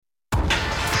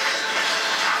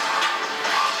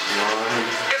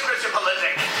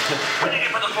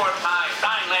one more time.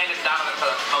 Dying land is dominant for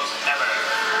the most ever.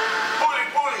 Bully,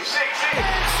 bully, shake, shake.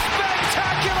 It's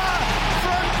spectacular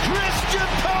from Christian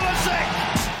Pulisic.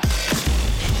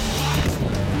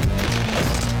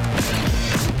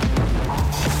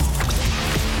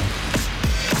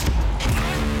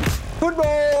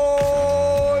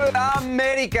 Futbol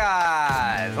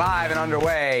Americas, live and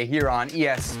underway here on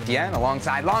ESPN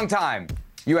alongside longtime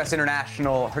U.S.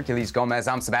 international Herculez Gomez.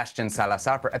 I'm Sebastian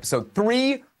Salazar for episode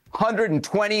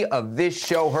 320 of this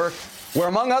show, Herc, where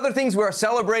among other things we are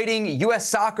celebrating U.S.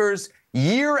 Soccer's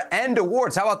year-end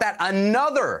awards. How about that?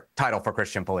 Another title for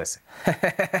Christian Pulisic.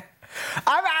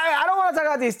 I don't want to talk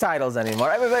about these titles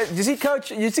anymore. You see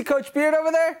Coach Beard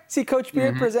over there? See Coach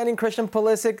Beard presenting Christian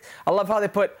Pulisic? I love how they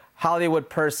put Hollywood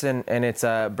person, and it's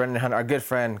Brendan Hunt, our good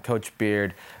friend, Coach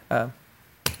Beard.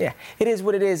 Yeah, it is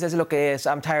what it is. Es lo que es.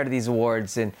 I'm tired of these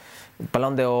awards and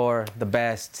Ballon d'Or, the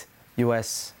best,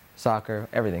 U.S. soccer,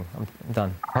 everything. I'm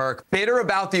done. Herc, bitter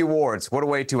about the awards. What a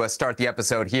way to start the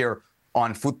episode here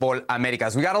on Futbol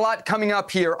Americas. We got a lot coming up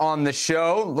here on the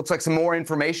show. Looks like some more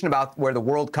information about where the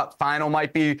World Cup final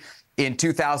might be in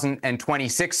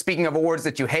 2026. Speaking of awards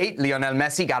that you hate, Lionel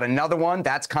Messi got another one.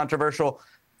 That's controversial.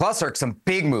 Plus, Herc, some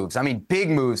big moves. I mean, big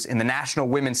moves in the National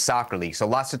Women's Soccer League. So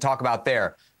lots to talk about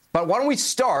there. But why don't we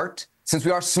start, since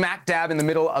we are smack dab in the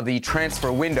middle of the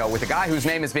transfer window, with a guy whose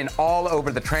name has been all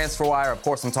over the transfer wire. Of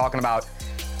course, I'm talking about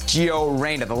Gio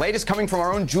Reyna. The latest coming from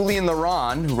our own Julian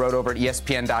Laurent, who wrote over at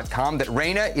ESPN.com that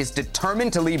Reyna is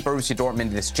determined to leave Borussia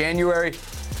Dortmund this January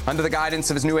under the guidance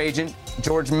of his new agent,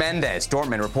 George Mendes.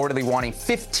 Dortmund reportedly wanting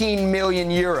 15 million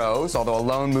euros, although a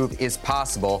loan move is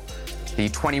possible. The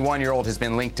 21-year-old has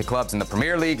been linked to clubs in the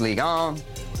Premier League, Ligue 1,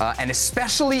 and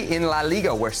especially in La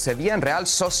Liga, where Sevilla and Real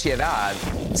Sociedad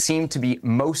seem to be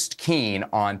most keen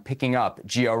on picking up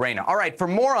Gio Reyna. All right, for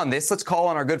more on this, let's call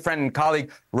on our good friend and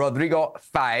colleague, Rodrigo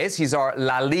Faez. He's our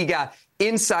La Liga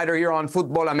insider here on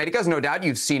Futbol Americas. No doubt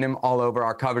you've seen him all over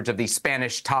our coverage of the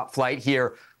Spanish top flight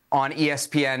here on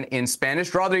ESPN in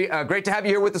Spanish. Rodri, great to have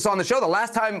you here with us on the show. The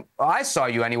last time I saw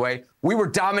you anyway, we were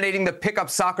dominating the pickup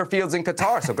soccer fields in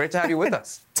Qatar, so great to have you with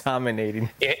us. Dominating.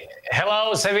 Yeah.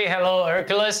 Hello, Sebi. Hello,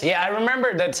 Hercules. Yeah, I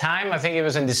remember that time. I think it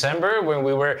was in December when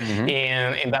we were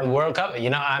in that World Cup,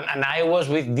 and I was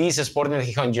with this Sporting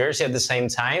Gijón jersey at the same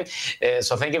time.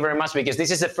 So thank you very much, because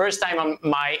this is the first time on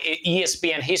my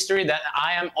ESPN history that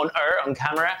I am on air, on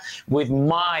camera, with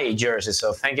my jersey.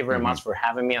 So thank you very much for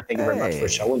having me, and thank you very much for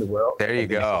showing the world. There you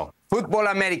go.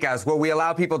 Futbol Americas, where we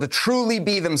allow people to truly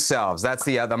be themselves. That's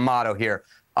the motto here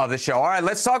of the show. All right,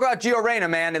 let's talk about Gio Reyna,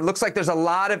 man. It looks like there's a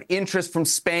lot of interest from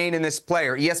Spain in this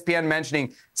player. ESPN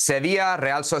mentioning Sevilla,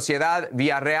 Real Sociedad,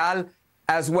 Villarreal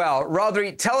as well.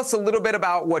 Rodri, tell us a little bit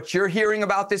about what you're hearing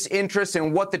about this interest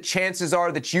and what the chances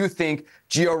are that you think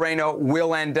Gio Reyna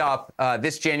will end up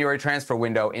this January transfer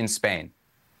window in Spain.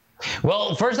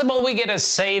 Well, first of all, we gotta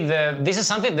say that this is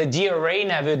something that Gio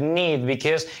Reyna would need,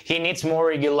 because he needs more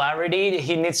regularity.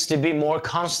 He needs to be more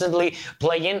constantly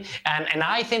playing, and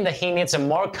I think that he needs a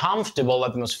more comfortable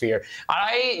atmosphere.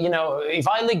 If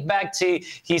I look back to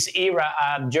his era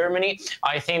at Germany,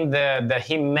 I think that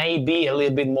he may be a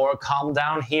little bit more calm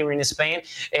down here in Spain.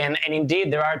 And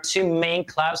indeed, there are two main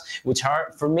clubs which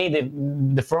are, for me,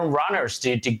 the front runners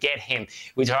to get him,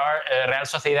 which are Real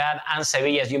Sociedad and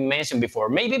Sevilla, as you mentioned before.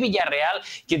 Maybe Villarreal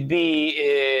could be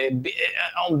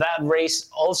on that race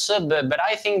also, but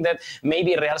I think that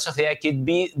maybe Real Sociedad could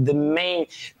be the main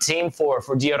team for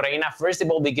Gio Reyna. First of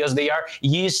all, because they are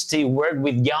used to work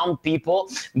with young people.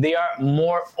 They are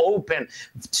more open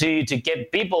to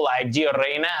get people like Gio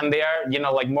Reyna, and they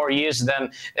are, more used than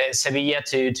Sevilla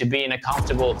to be in a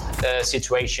comfortable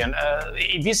situation.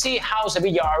 If you see how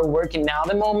Sevilla are working now at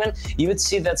the moment, you would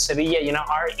see that Sevilla,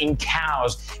 are in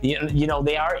chaos.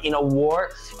 They are in a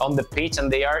war on the pitch,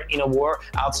 and they are in a war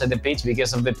outside the pitch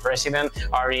because of the president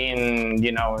are in,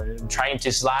 trying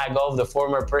to slag off the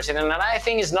former president. And I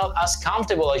think it's not as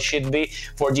comfortable as it should be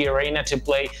for Gio Reyna to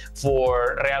play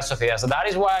for Real Sociedad. So that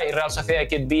is why Real Sociedad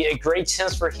could be a great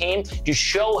chance for him to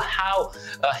show how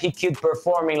he could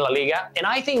perform in La Liga. And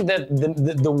I think that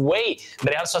the way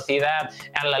Real Sociedad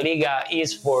and La Liga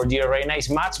is for Gio Reyna is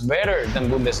much better than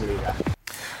Bundesliga.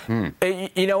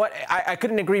 You know what? I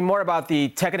couldn't agree more about the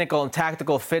technical and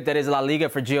tactical fit that is La Liga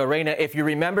for Gio Reyna. If you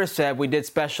remember, Seb, we did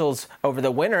specials over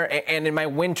the winter, and in my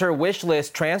winter wish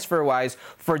list, transfer-wise,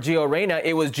 for Gio Reyna,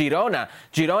 it was Girona.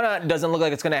 Girona doesn't look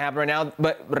like it's going to happen right now,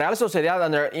 but Real Sociedad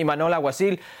under Imanol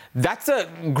Alguacil, that's a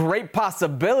great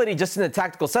possibility just in the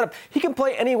tactical setup. He can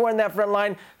play anywhere in that front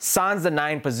line, sans the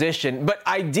 9 position, but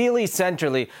ideally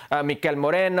centrally. Mikel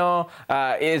Moreno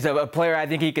is a player I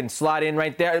think he can slot in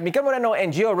right there. Mikel Moreno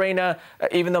and Gio Reyna,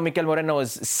 even though Mikel Moreno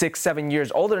is 6-7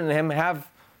 years older than him, have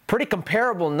pretty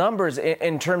comparable numbers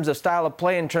in terms of style of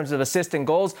play, in terms of assists and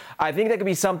goals. I think that could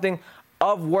be something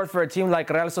of worth for a team like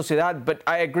Real Sociedad. But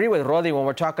I agree with Rodri when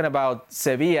we're talking about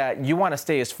Sevilla. You want to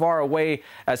stay as far away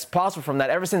as possible from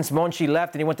that. Ever since Monchi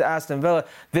left and he went to Aston Villa,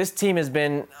 this team has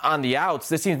been on the outs.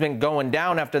 This team's been going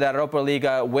down after that Europa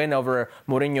Liga win over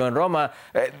Mourinho and Roma.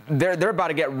 They're about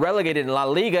to get relegated in La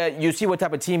Liga. You see what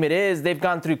type of team it is. They've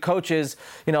gone through coaches,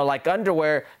 like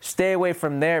underwear. Stay away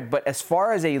from there. But as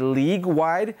far as a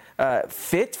league-wide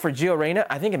fit for Gio Reyna,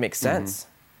 I think it makes sense.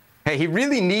 Hey, he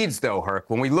really needs, though, Herc,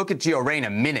 when we look at Gio Reyna,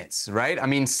 minutes, right? I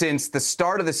mean, since the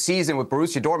start of the season with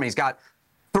Borussia Dortmund, he's got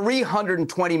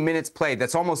 320 minutes played.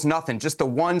 That's almost nothing. Just the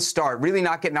one start, really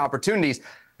not getting opportunities.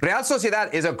 Real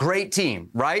Sociedad is a great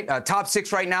team, right? Top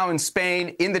 6 right now in Spain,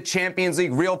 in the Champions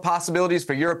League, real possibilities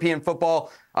for European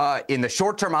football. In the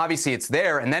short term, obviously, it's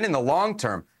there, and then in the long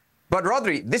term. But,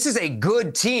 Rodri, this is a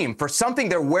good team for something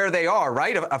they're where they are,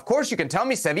 right? Of course, you can tell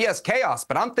me Sevilla's chaos,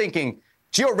 but I'm thinking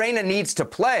Gio Reyna needs to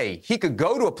play. He could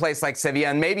go to a place like Sevilla,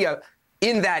 and maybe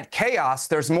in that chaos,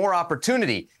 there's more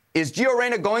opportunity. Is Gio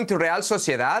Reyna going to Real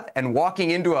Sociedad and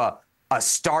walking into a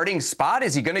starting spot?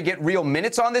 Is he going to get real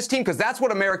minutes on this team? Because that's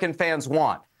what American fans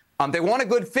want. They want a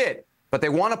good fit, but they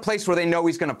want a place where they know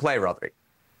he's going to play, Rodri.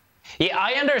 Yeah,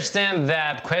 I understand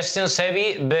that question,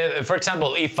 Sebi. But for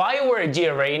example, if I were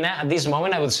Gio Reyna at this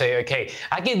moment, I would say, okay,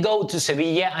 I could go to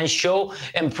Sevilla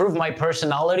and prove my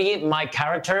personality, my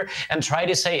character, and try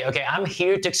to say, okay, I'm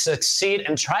here to succeed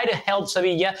and try to help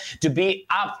Sevilla to be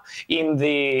up in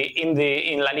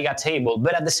La Liga table.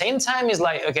 But at the same time, it's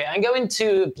like, okay, I'm going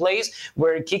to a place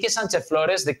where Quique Sánchez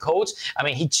Flores, the coach,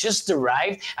 he just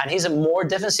arrived and he's a more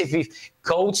defensive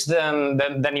coach than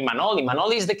Imanol.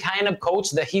 Imanol is the kind of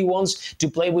coach that he wants to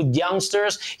play with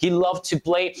youngsters. He loves to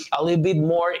play a little bit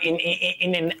more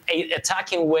in an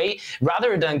attacking way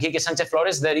rather than Quique Sánchez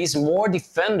Flores that is more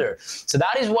defender. So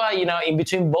that is why, in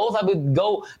between both, I would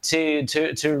go to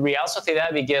Real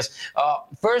Sociedad because,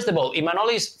 first of all,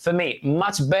 Imanol is, for me,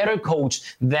 much better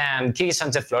coach than Quique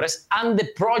Sánchez Flores, and the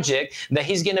project that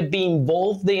he's going to be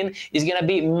involved in is going to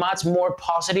be much more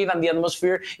positive, and the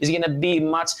atmosphere is going to be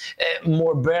much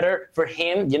more better for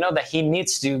him, that he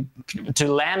needs to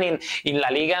land in La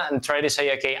Liga and try to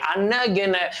say, okay, I'm not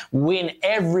going to win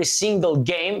every single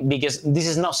game because this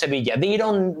is not Sevilla. They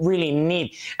don't really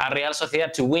need a Real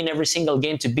Sociedad to win every single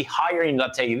game to be higher in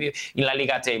La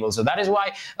Liga table. So that is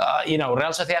why, Real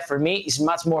Sociedad for me is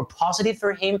much more positive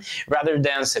for him rather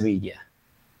than Sevilla.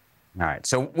 All right.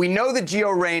 So we know that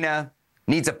Gio Reyna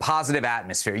needs a positive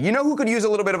atmosphere. You know who could use a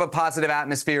little bit of a positive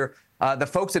atmosphere? The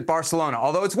folks at Barcelona.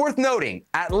 Although it's worth noting,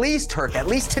 at least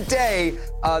today,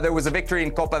 there was a victory in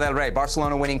Copa del Rey.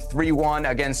 Barcelona winning 3-1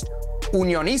 against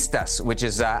Unionistas, which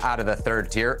is out of the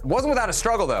third tier. It wasn't without a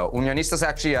struggle, though. Unionistas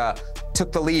actually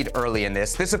took the lead early in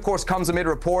this. This, of course, comes amid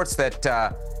reports that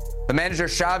the manager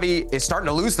Xavi is starting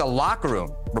to lose the locker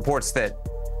room. Reports that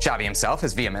Xavi himself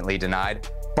has vehemently denied.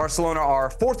 Barcelona are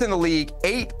 4th in the league,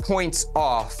 8 points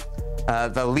off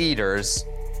the leaders.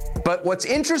 But what's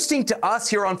interesting to us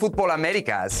here on Futbol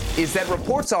Americas is that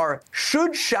reports are,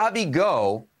 should Xavi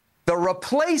go, the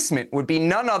replacement would be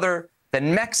none other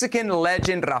than Mexican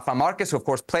legend Rafa Marquez, who, of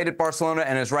course, played at Barcelona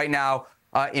and is right now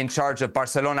in charge of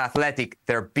Barcelona Athletic,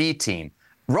 their B team.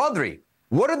 Rodri,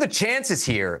 what are the chances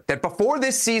here that before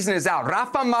this season is out,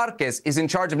 Rafa Marquez is in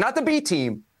charge of not the B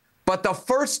team, but the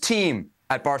first team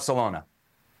at Barcelona?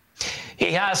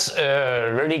 He has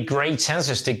really great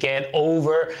chances to get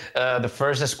over the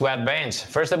first squad bench.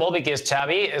 First of all, because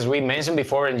Xavi, as we mentioned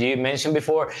before, and you mentioned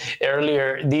before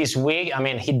earlier this week,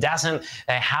 he doesn't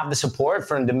have the support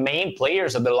from the main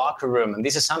players of the locker room. And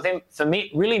this is something, for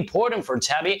me, really important for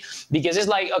Xavi, because it's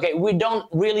like, okay, we don't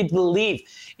really believe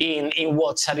in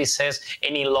what Xavi says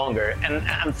any longer.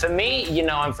 And for me,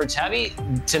 and for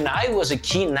Xavi, tonight was a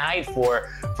key night for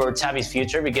Xavi's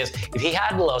future, because if he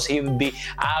had lost, he would be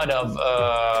out of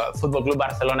Futbol Club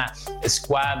Barcelona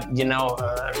squad,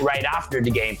 right after the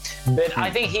game. But I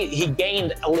think he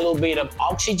gained a little bit of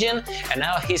oxygen, and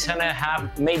now he's gonna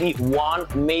have maybe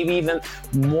even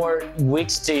more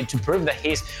weeks to prove that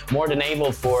he's more than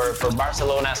able for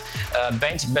Barcelona's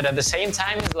bench. But at the same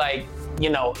time, it's like,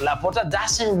 Laporta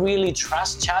doesn't really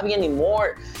trust Xavi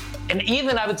anymore. And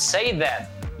even I would say that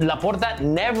Laporta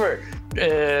never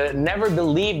never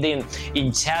believed in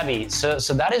Xavi.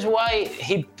 So that is why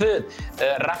he put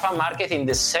Rafa Marquez in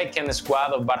the second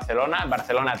squad of Barcelona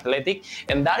Athletic,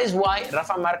 and that is why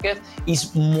Rafa Marquez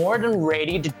is more than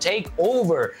ready to take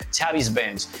over Xavi's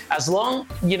bench. As long,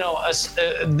 as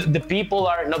the people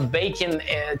are not baking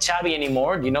Xavi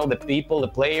anymore, the people, the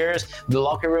players, the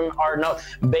locker room are not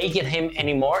baking him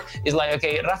anymore. It's like,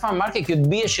 okay, Rafa Marquez could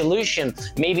be a solution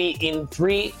maybe in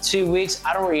 2 weeks.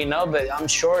 I don't really know, but I'm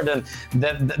sure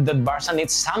that Barca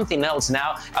needs something else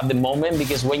now at the moment,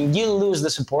 because when you lose the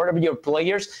support of your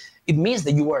players, it means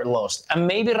that you are lost. And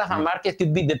maybe Rafa Marquez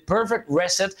could be the perfect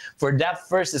reset for that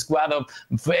first squad of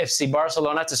FC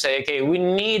Barcelona to say, okay, we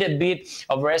need a bit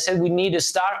of reset. We need to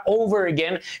start over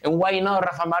again. And why not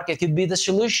Rafa Marquez could be the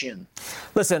solution?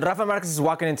 Listen, Rafa Marquez is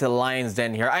walking into the lion's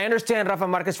den here. I understand Rafa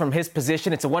Marquez from his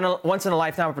position. It's a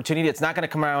once-in-a-lifetime opportunity. It's not going to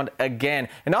come around again.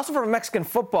 And also for Mexican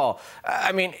football,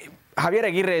 Javier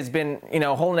Aguirre has been,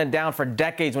 holding it down for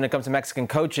decades when it comes to Mexican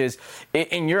coaches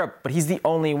in Europe, but he's the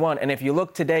only one. And if you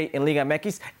look today in Liga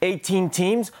MX, 18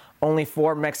 teams, only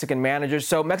 4 Mexican managers.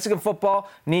 So Mexican football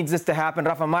needs this to happen.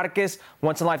 Rafa Marquez,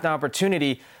 once-in-a-lifetime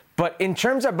opportunity. But in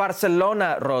terms of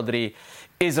Barcelona, Rodri,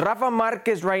 is Rafa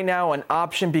Marquez right now an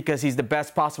option because he's the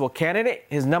best possible candidate?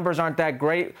 His numbers aren't that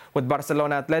great with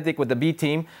Barcelona Athletic, with the B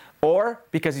team, or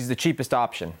because he's the cheapest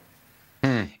option?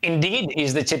 Indeed,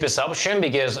 is the cheapest option,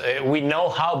 because we know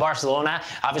how Barcelona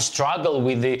have struggled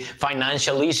with the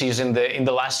financial issues in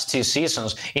the last 2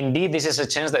 seasons. Indeed, this is a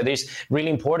chance that is really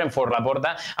important for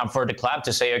Laporta and for the club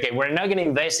to say, okay, we're not going to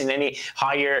invest in any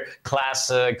higher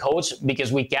class coach,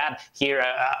 because we got here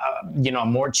a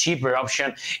more cheaper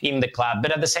option in the club.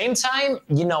 But at the same time,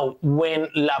 when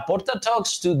Laporta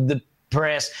talks to the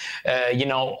press,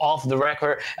 off the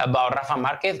record about Rafa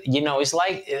Marquez, it's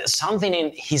like something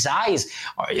in his eyes,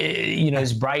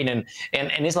 is brightening.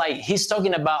 And it's like he's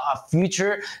talking about a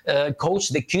future coach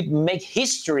that could make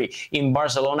history in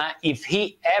Barcelona if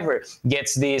he ever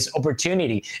gets this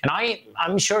opportunity. And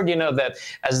I'm sure, that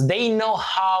as they know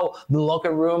how the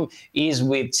locker room is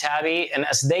with Xavi, and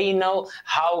as they know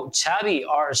how Xavi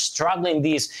are struggling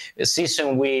this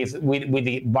season with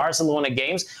the Barcelona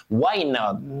games, why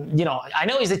not? I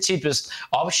know it's the cheapest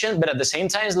option, but at the same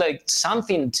time, it's like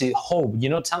something to hope,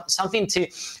 something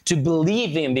to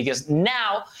believe in. Because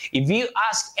now, if you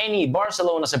ask any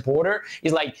Barcelona supporter,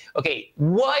 it's like, okay,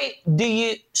 why do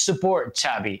you support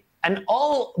Xavi? And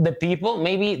all the people,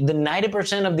 maybe the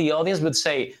 90% of the audience would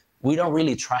say, we don't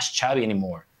really trust Xavi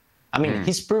anymore.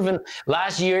 He's proven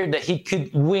last year that he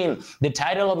could win the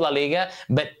title of La Liga,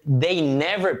 but they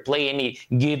never play any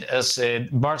good as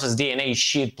Barca's DNA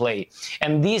should play.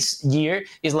 And this year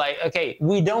is like, okay,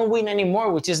 we don't win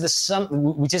anymore, which is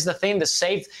the thing that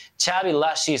saved Xavi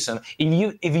last season.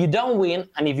 If you don't win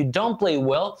and if you don't play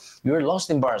well, you're lost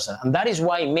in Barca. And that is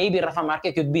why maybe Rafa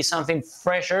Marquez could be something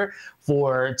fresher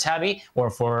for Xavi or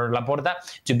for Laporta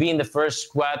to be in the first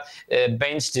squad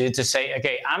bench to say,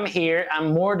 okay, I'm here,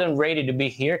 I'm more than ready to be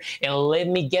here, and let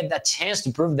me get that chance to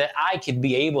prove that I could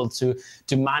be able to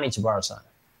manage Barca.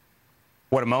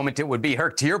 What a moment it would be.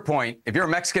 Herc, to your point, if you're a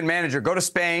Mexican manager, go to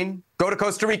Spain, go to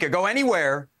Costa Rica, go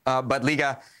anywhere but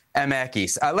Liga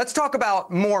MX. Let's talk about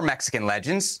more Mexican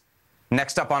legends.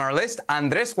 Next up on our list,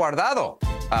 Andrés Guardado,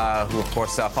 who, of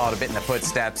course, followed a bit in the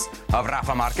footsteps of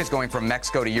Rafa Marquez, going from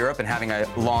Mexico to Europe and having a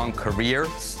long career.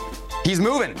 He's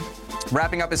moving,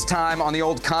 wrapping up his time on the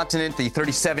old continent, the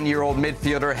 37-year-old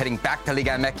midfielder heading back to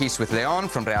Liga MX with León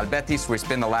from Real Betis, where he's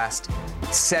been the last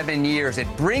 7 years. It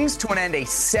brings to an end a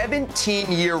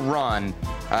 17-year run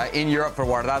in Europe for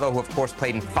Guardado, who, of course,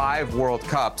 played in 5 World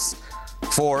Cups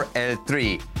for El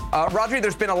Tri. Rodri,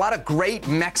 there's been a lot of great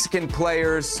Mexican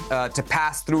players to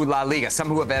pass through La Liga, some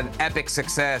who have had epic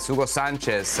success, Hugo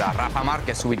Sanchez, Rafa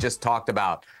Marquez, who we just talked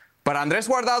about. But Andrés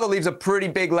Guardado leaves a pretty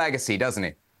big legacy, doesn't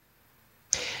he?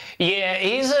 Yeah,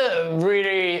 he's a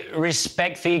really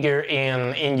respect figure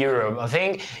in Europe. I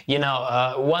think,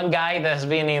 one guy that has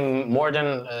been in more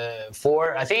than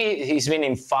 4, I think he's been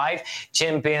in 5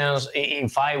 champions, in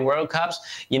 5 World Cups.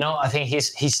 I think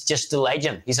he's just a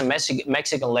legend. He's a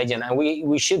Mexican legend, and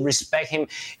we should respect him,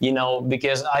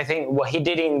 because I think what he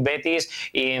did in Betis,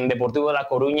 in Deportivo La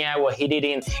Coruña, what he did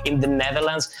in the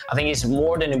Netherlands, I think is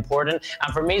more than important.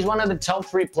 And for me, he's one of the top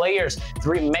 3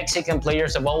 Mexican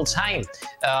players of all time.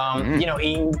 In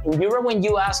Europe, when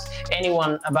you ask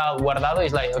anyone about Guardado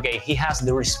is like, okay, he has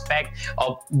the respect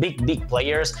of big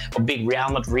players, of big Real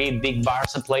Madrid, big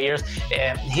Barca players.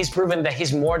 He's proven that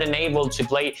he's more than able to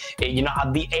play,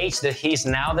 at the age that he's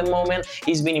now. At the moment,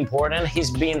 he's been important.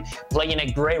 He's been playing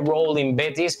a great role in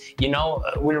Betis.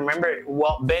 We remember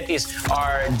what Betis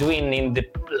are doing in the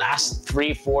last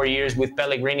 3-4 years with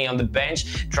Pellegrini on the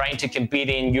bench, trying to compete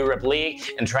in Europe League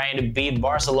and trying to beat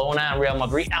Barcelona and Real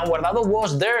Madrid. And Guardado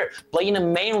was there playing a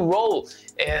main role.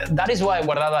 That is why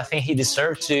Guardado, I think he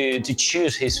deserved to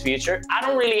choose his future. I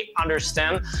don't really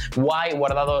understand why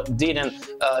Guardado didn't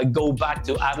go back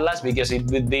to Atlas, because it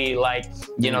would be like,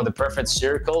 the perfect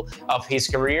circle of his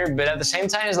career. But at the same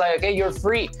time, it's like, okay, you're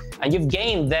free and you've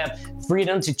gained that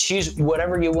freedom to choose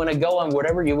whatever you want to go and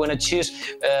whatever you want to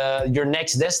choose your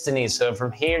next destiny. So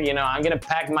from here, I'm going to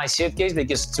pack my suitcase,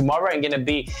 because tomorrow I'm going to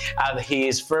be at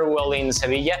his farewell in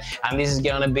Sevilla, and this is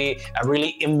going to be a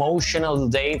really emotional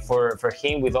day for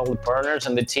him, with all the partners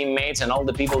and the teammates and all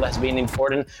the people that's been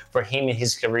important for him in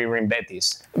his career in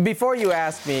Betis. Before you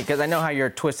ask me, because I know how your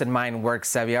twisted mind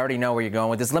works, Sevi, I already know where you're going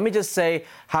with this. Let me just say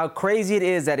how crazy it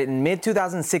is that in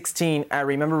mid-2016, I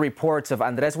remember reports of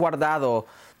Andrés Guardado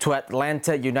to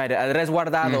Atlanta United, Andrés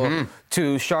Guardado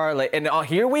to Charlotte. And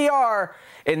here we are.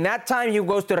 In that time, he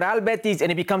goes to Real Betis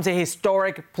and he becomes a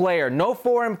historic player. No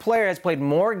foreign player has played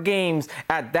more games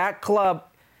at that club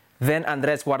than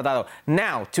Andrés Guardado.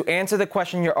 Now, to answer the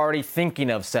question you're already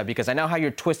thinking of, Seb, because I know how your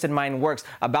twisted mind works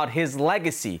about his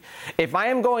legacy. If I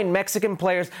am going Mexican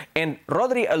players, and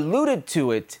Rodri alluded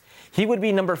to it, he would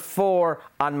be number 4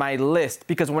 on my list,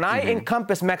 because when I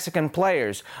encompass Mexican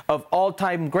players of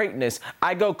all-time greatness,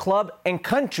 I go club and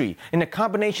country in a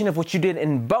combination of what you did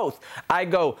in both. I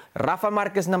go Rafa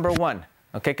Marquez number 1,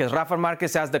 okay, because Rafa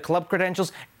Marquez has the club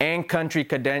credentials and country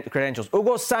credentials.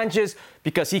 Hugo Sanchez,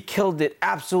 because he killed it,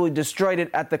 absolutely destroyed it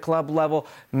at the club level,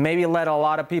 maybe led a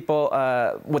lot of people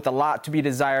with a lot to be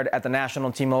desired at the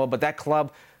national team level, but that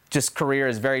club just career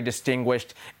is very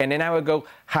distinguished. And then I would go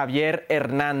Javier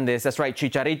Hernandez, that's right,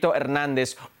 Chicharito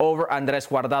Hernandez over Andrés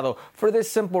Guardado for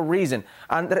this simple reason.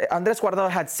 Andrés Guardado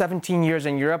had 17 years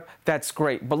in Europe, that's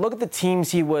great. But look at the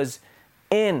teams he was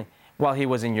in while he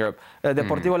was in Europe.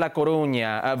 Deportivo La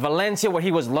Coruña, Valencia, where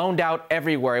he was loaned out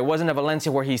everywhere. It wasn't a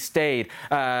Valencia where he stayed.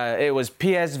 It was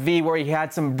PSV, where he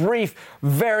had some brief,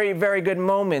 very, very good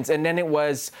moments. And then it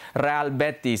was Real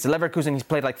Betis. Leverkusen, he's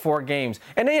played like 4 games.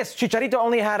 And yes, Chicharito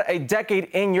only had a decade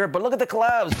in Europe, but look at the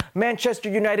clubs. Manchester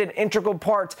United, integral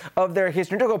part of their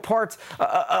history, integral part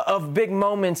of big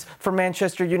moments for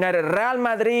Manchester United. Real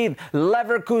Madrid,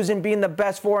 Leverkusen being the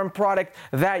best foreign product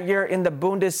that year in the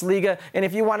Bundesliga. And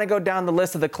if you want to go down the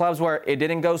list of the clubs where it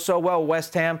didn't go so well,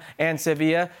 West Ham and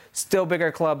Sevilla, still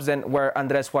bigger clubs than where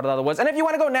Andrés Guardado was. And if you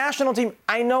want to go national team,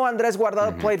 I know Andrés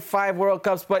Guardado played 5 World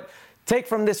Cups, but take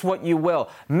from this what you will.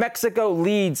 Mexico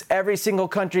leads every single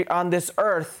country on this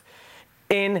earth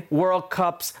in World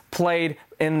Cups played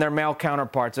in their male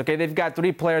counterparts. Okay, they've got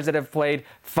 3 players that have played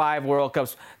 5 World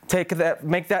Cups. Take that,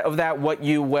 make that of that what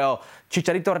you will.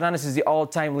 Chicharito Hernandez is the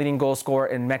all-time leading goal scorer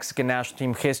in Mexican national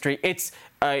team history. It's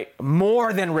a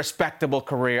more than respectable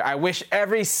career. I wish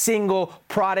every single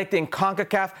product in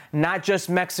CONCACAF, not just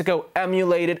Mexico,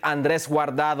 emulated Andrés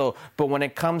Guardado. But when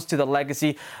it comes to the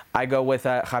legacy, I go with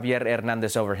Javier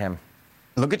Hernandez over him.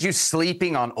 Look at you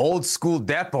sleeping on old school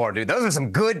Depor, dude. Those are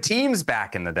some good teams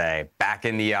back in the day, back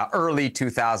in the early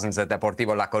 2000s at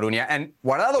Deportivo La Coruña. And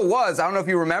Guardado was, I don't know if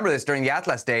you remember this during the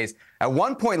Atlas days, at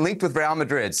one point linked with Real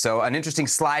Madrid. So an interesting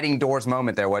sliding doors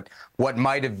moment there, what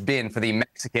might have been for the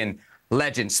Mexican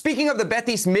legend. Speaking of the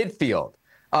Betis midfield,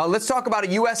 let's talk about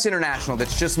a U.S. international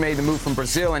that's just made the move from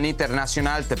Brazil and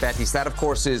Internacional to Betis. That, of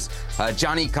course, is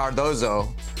Johnny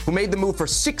Cardozo, who made the move for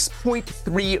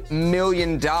 $6.3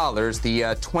 million.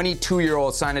 The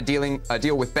 22-year-old signed a deal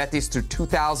with Betis through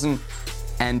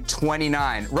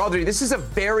 2029. Rodri, this is a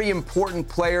very important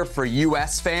player for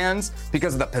U.S. fans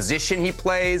because of the position he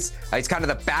plays. He's kind of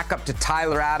the backup to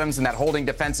Tyler Adams in that holding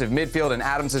defensive midfield, and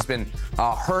Adams has been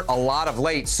hurt a lot of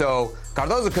late. So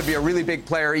Cardozo could be a really big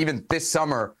player even this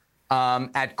summer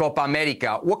at Copa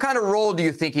America. What kind of role do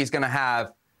you think he's going to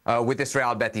have with this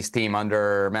Real Betis team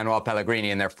under Manuel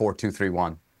Pellegrini in their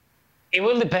 4-2-3-1? It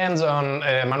will depend on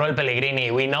Manuel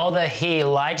Pellegrini. We know that he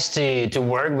likes to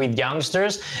work with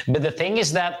youngsters, but the thing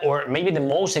is that, or maybe the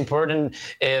most important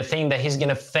thing that he's going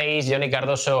to face, Johnny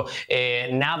Cardozo,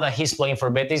 now that he's playing for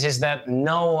Betis, is that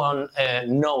no one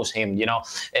knows him. You know,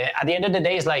 at the end of the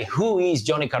day, it's like, who is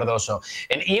Johnny Cardozo?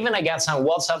 And even I got some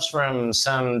WhatsApps from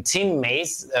some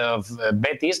teammates of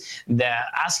Betis that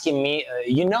asking me,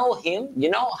 you know him? You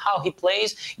know how he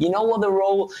plays? You know what the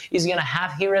role is going to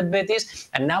have here at Betis?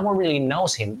 And now one really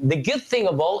knows him. The good thing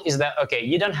of all is that, okay,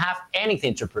 you don't have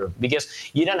anything to prove because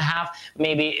you don't have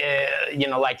maybe,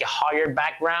 like a higher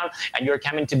background, and you're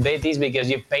coming to Betis because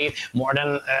you've paid more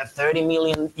than 30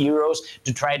 million euros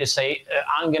to try to say,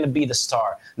 I'm going to be the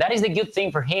star. That is the good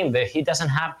thing for him, that he doesn't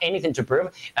have anything to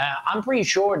prove. I'm pretty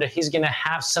sure that he's going to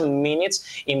have some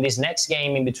minutes in this next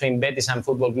game in between Betis and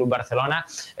Futbol Club Barcelona,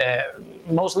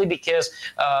 mostly because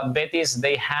Betis,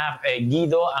 they have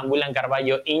Guido and William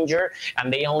Carvalho injured,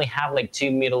 and they only have like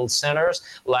two middle centers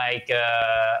like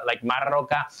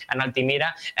Marroca and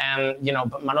Altimira, and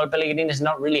Manuel Pellegrini is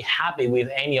not really happy with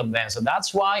any of them. So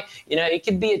that's why it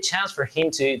could be a chance for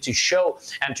him to show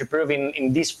and to prove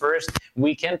in this first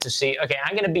weekend to see, okay,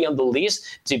 I'm going to be on the list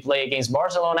to play against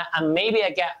Barcelona, and maybe I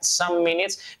get some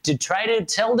minutes to try to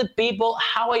tell the people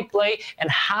how I play and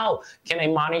how can I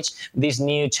manage this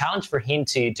new challenge for him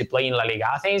to play in La Liga.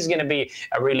 I think it's going to be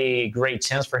a really great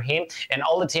chance for him, and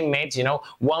all the teammates,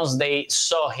 once they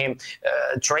saw him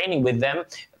training with them,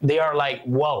 they are like,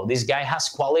 whoa, this guy has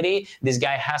quality, this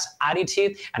guy has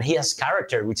attitude, and he has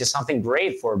character, which is something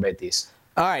great for Betis.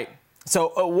 All right.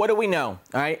 So what do we know?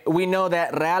 All right, we know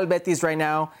that Real Betis right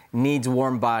now needs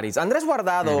warm bodies. Andres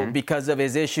Guardado, because of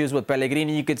his issues with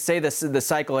Pellegrini, you could say the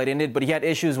cycle had ended, but he had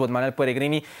issues with Manuel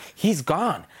Pellegrini. He's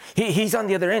gone. He's on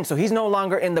the other end, so he's no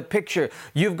longer in the picture.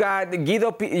 You got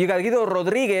Guido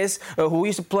Rodriguez, who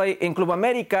used to play in Club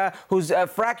America, who's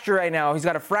fractured right now. He's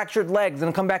got a fractured leg. He's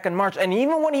going to come back in March. And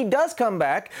even when he does come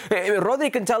back,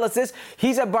 Rodri can tell us this,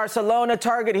 he's a Barcelona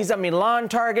target. He's a Milan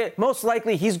target. Most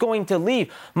likely, he's going to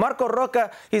leave. Marco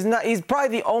Roca, he's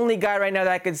probably the only guy right now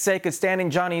that I could say could stand in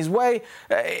Johnny's way.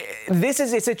 This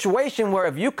is a situation where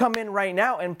if you come in right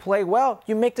now and play well,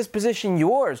 you make this position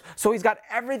yours. So he's got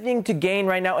everything to gain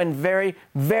right now and very,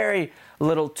 very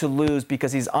little to lose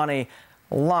because he's on a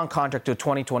long contract to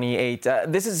 2028.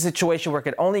 This is a situation where it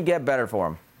could only get better for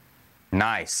him.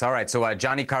 Nice. All right. So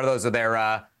Johnny Cardozo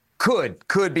there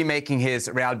could be making his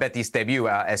Real Betis debut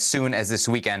as soon as this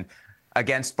weekend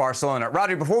against Barcelona.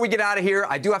 Rodri, before we get out of here,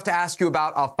 I do have to ask you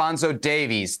about Alphonso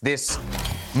Davies, this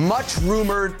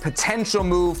much-rumored potential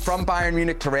move from Bayern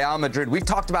Munich to Real Madrid. We've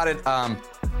talked about it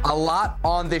a lot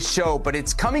on this show, but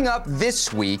it's coming up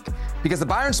this week because the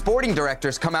Bayern sporting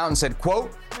directors come out and said,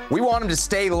 quote, we want him to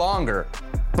stay longer.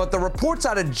 But the reports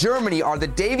out of Germany are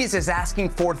that Davies is asking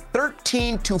for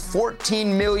 13 to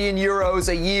 14 million euros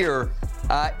a year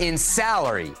in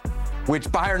salary, which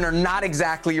Bayern are not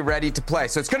exactly ready to play.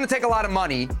 So it's going to take a lot of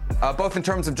money, both in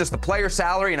terms of just the player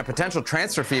salary and a potential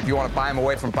transfer fee if you want to buy him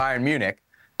away from Bayern Munich.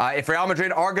 If Real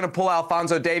Madrid are going to pull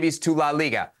Alphonso Davies to La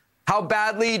Liga, how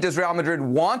badly does Real Madrid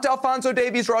want Alphonso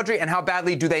Davies, Rodri, and how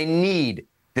badly do they need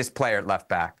this player at left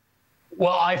back?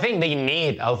 Well, I think they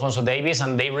need Alphonso Davies,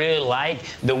 and they really like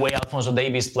the way Alphonso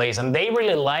Davies plays. And they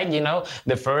really like,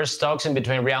 the first talks in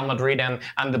between Real Madrid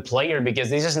and the player, because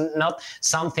this is not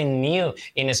something new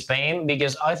in Spain.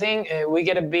 Because I think we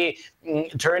got to be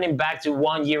turning back to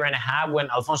 1 year and a half when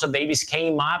Alphonso Davies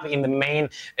came up in the main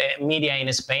media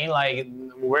in Spain, like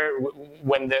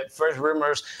when the first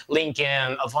rumors linking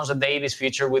Alphonso Davies'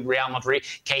 future with Real Madrid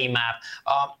came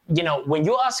up. When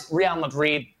you ask Real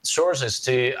Madrid sources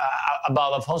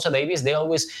about Alphonso Davies, they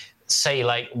always say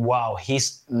like, wow,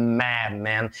 he's mad,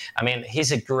 man. I mean,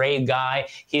 he's a great guy.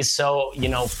 He's so,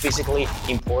 physically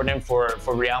important for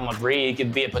Real Madrid. It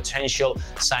could be a potential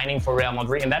signing for Real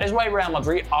Madrid. And that is why Real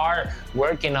Madrid are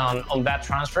working on that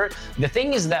transfer. The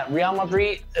thing is that Real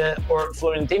Madrid, or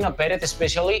Florentino Perez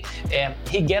especially,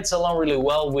 he gets along really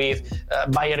well with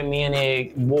Bayern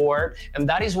Munich board. And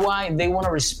that is why they want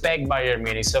to respect Bayern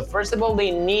Munich. So first of all,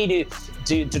 they need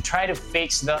to try to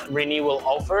fix the renewal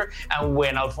offer. And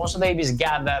when Alphonso Davies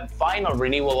got that final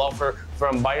renewal offer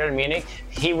from Bayern Munich,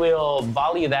 he will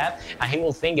value that and he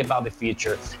will think about the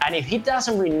future. And if he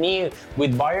doesn't renew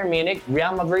with Bayern Munich,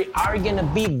 Real Madrid are going to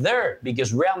be there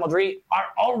because Real Madrid are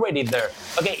already there.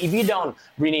 Okay, if you don't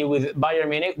renew with Bayern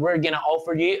Munich, we're going to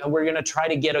offer you and we're going to try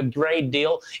to get a great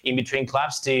deal in between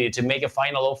clubs to make a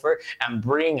final offer and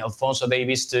bring Alphonso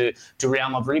Davies to Real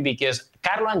Madrid because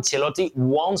Carlo Ancelotti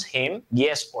wants him,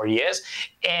 yes or yes,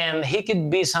 and he could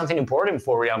be something important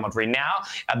for Real Madrid. Now,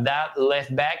 at that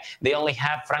left back, they only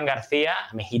have Fran Garcia.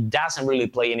 I mean, he doesn't really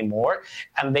play anymore,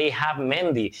 and they have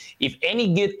Mendy. If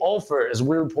any good offer, as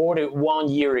we reported 1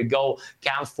 year ago,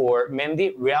 comes for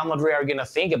Mendy, Real Madrid are going to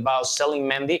think about selling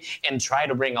Mendy and try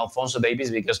to bring Alphonso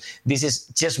Davies because this is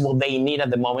just what they need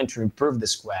at the moment to improve the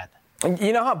squad.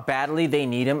 You know how badly they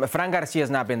need him? Fran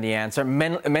Garcia's not been the answer.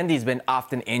 Mendy's been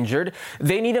often injured.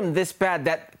 They need him this bad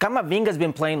that Camavinga's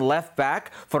been playing left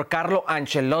back for Carlo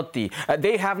Ancelotti.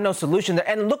 They have no solution there.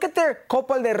 And look at their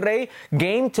Copa del Rey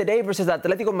game today versus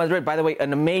Atletico Madrid. By the way,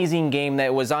 an amazing game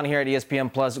that was on here at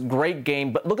ESPN Plus. Great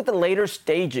game. But look at the later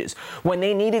stages when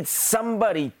they needed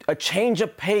somebody, a change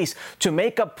of pace to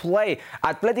make a play.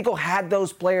 Atletico had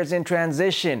those players in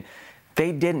transition.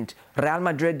 They didn't. Real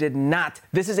Madrid did not.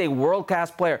 This is a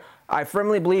world-class player. I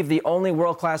firmly believe the only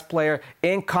world-class player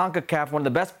in CONCACAF, one of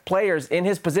the best players in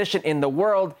his position in the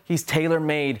world. He's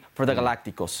tailor-made for the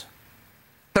Galacticos.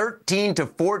 13 to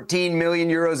 14 million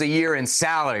euros a year in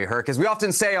salary, Herc. As we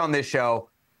often say on this show,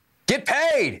 get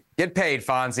paid. Get paid,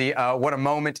 Fonzie. What a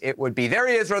moment it would be. There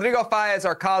he is, Rodrigo Fáez,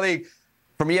 our colleague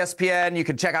from ESPN. You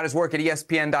can check out his work at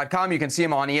ESPN.com. You can see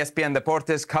him on ESPN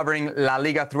Deportes covering La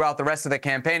Liga throughout the rest of the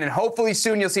campaign. And hopefully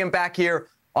soon you'll see him back here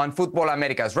on Futbol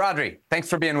Americas. Rodri, thanks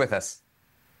for being with us.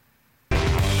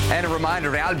 And a reminder,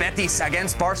 Real Betis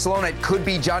against Barcelona. It could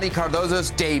be Johnny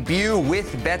Cardozo's debut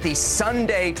with Betis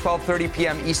Sunday, 12:30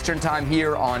 p.m. Eastern Time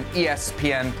here on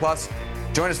ESPN+.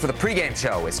 Join us for the pregame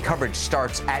show as coverage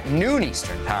starts at noon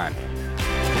Eastern Time.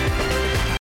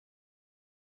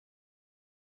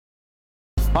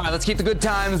 All right, let's keep the good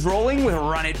times rolling. We'll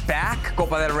run it back.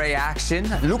 Copa del Rey action.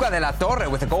 Luca de la Torre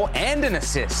with a goal and an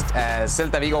assist as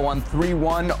Celta Vigo won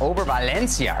 3-1 over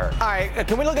Valencia. All right,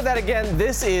 can we look at that again?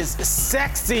 This is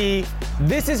sexy.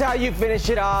 This is how you finish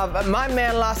it off. My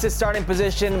man lost his starting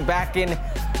position back in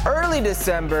early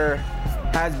December.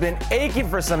 Has been aching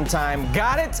for some time.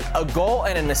 Got it, a goal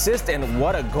and an assist, and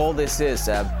what a goal this is,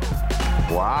 Seb.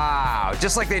 Wow,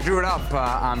 just like they drew it up,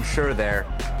 I'm sure there.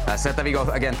 Celta Vigo,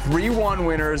 again, 3-1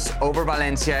 winners over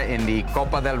Valencia in the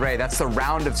Copa del Rey. That's the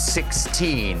round of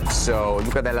 16. So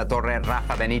Luca de la Torre,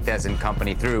 Rafa Benitez and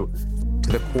company through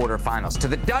to the quarterfinals. To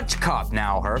the Dutch Cup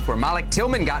now, Herc, where Malik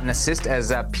Tillman got an assist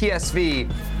as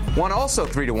PSV won also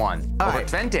 3-1 over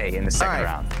Twente in the second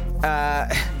round.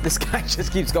 This guy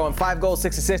just keeps going. 5 goals,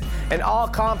 6 assists, and all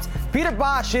comps. Peter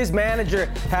Bosch, his manager,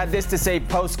 had this to say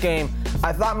post-game.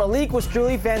 I thought Malik was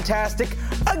truly fantastic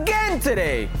again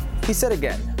today. He said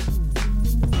again.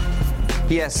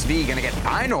 PSV going to get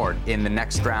Feyenoord in the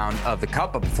next round of the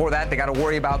Cup, but before that, they got to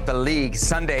worry about the league.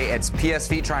 Sunday, it's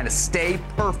PSV trying to stay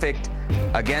perfect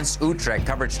against Utrecht.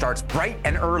 Coverage starts bright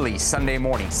and early Sunday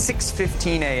morning,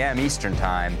 6:15 a.m. Eastern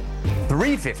Time,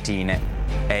 3:15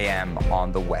 a.m.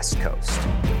 on the West Coast.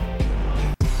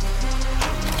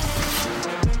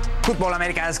 Futbol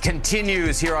Americas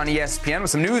continues here on ESPN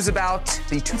with some news about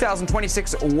the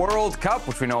 2026 World Cup,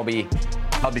 which we know will be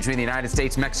held between the United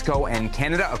States, Mexico, and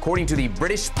Canada. According to the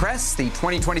British press, the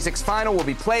 2026 final will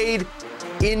be played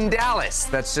in Dallas.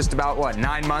 That's just about,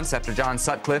 9 months after John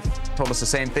Sutcliffe told us the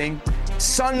same thing.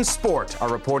 Sun Sport are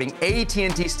reporting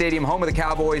AT&T Stadium, home of the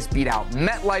Cowboys, beat out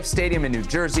MetLife Stadium in New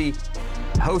Jersey,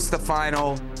 host the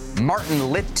final.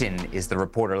 Martin Lipton is the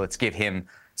reporter. Let's give him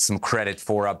some credit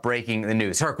for breaking the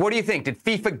news. Herc, what do you think? Did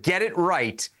FIFA get it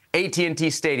right?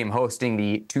 AT&T Stadium hosting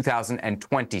the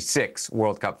 2026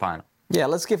 World Cup final. Yeah,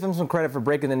 let's give him some credit for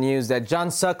breaking the news that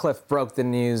John Sutcliffe broke the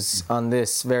news on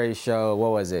this very show.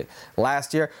 What was it?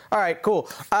 Last year? All right, cool.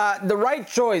 The right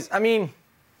choice. I mean,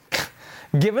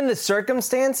 given the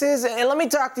circumstances, and let me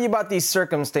talk to you about these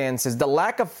circumstances, the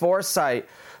lack of foresight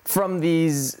from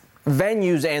these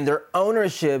venues and their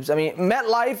ownerships. I mean,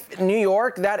 MetLife, New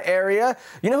York, that area,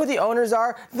 you know who the owners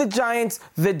are? The Giants,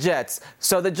 the Jets.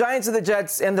 So the Giants and the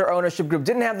Jets and their ownership group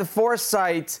didn't have the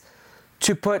foresight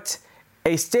to put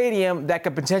a stadium that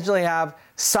could potentially have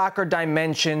soccer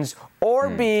dimensions or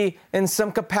be in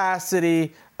some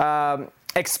capacity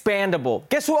expandable.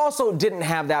 Guess who also didn't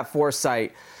have that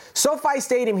foresight? SoFi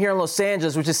Stadium here in Los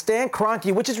Angeles, which is Stan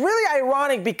Kroenke, which is really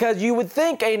ironic because you would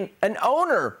think an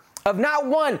owner of not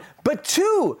one, but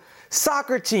 2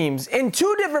 soccer teams in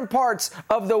 2 different parts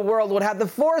of the world would have the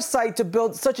foresight to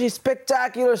build such a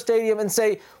spectacular stadium and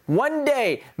say, one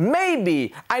day,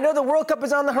 maybe, I know the World Cup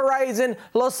is on the horizon,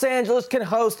 Los Angeles can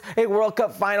host a World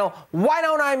Cup final. Why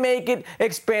don't I make it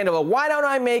expandable? Why don't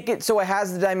I make it so it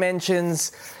has the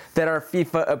dimensions that are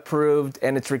FIFA approved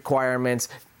and its requirements?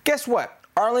 Guess what?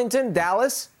 Arlington,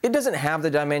 Dallas, it doesn't have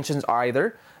the dimensions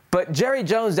either. But Jerry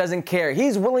Jones doesn't care.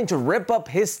 He's willing to rip up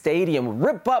his stadium,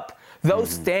 rip up those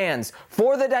stands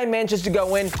for the dimensions to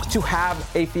go in to have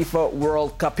a FIFA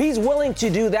World Cup. He's willing to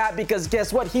do that because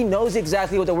guess what? He knows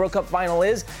exactly what the World Cup final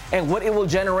is and what it will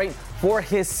generate for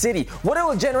his city, what it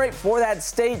will generate for that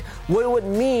state, what it would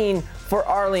mean for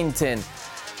Arlington.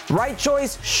 Right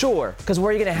choice? Sure. Because where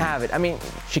are you going to have it? I mean,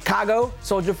 Chicago,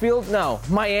 Soldier Field? No.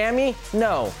 Miami?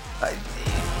 No.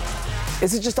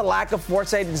 This is just a lack of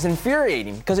foresight. It's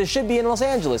infuriating because it should be in Los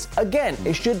Angeles. Again,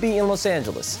 it should be in Los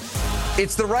Angeles.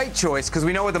 It's the right choice because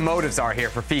we know what the motives are here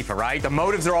for FIFA, right? The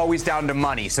motives are always down to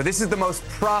money. So this is the most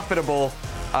profitable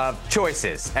of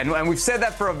choices. And we've said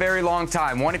that for a very long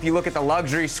time. One, if you look at the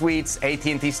luxury suites,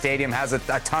 AT&T Stadium has a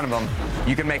ton of them.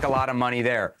 You can make a lot of money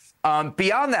there.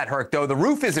 Beyond that, Herc, though, the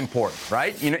roof is important,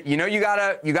 right? You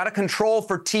gotta control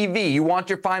for TV. You want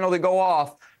your final to go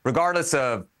off regardless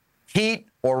of heat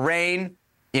or rain.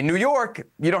 In New York,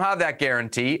 you don't have that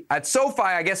guarantee. At SoFi,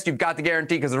 I guess you've got the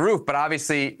guarantee because of the roof, but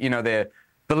obviously, the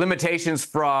limitations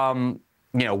from,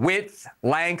 width,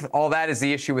 length, all that is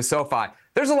the issue with SoFi.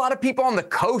 There's a lot of people on the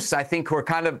coast, I think, who are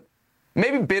kind of,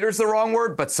 maybe bitter's the wrong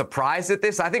word, but surprised at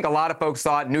this. I think a lot of folks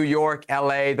thought New York,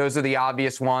 LA, those are the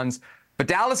obvious ones. But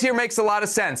Dallas here makes a lot of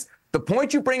sense. The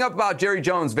point you bring up about Jerry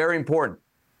Jones, very important.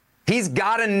 He's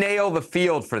got to nail the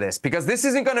field for this because this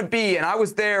isn't going to be, and I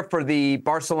was there for the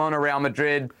Barcelona-Real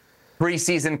Madrid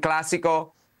preseason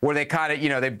Clásico, where they kind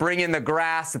of, they bring in the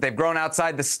grass that they've grown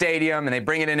outside the stadium and they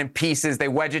bring it in pieces, they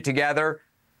wedge it together.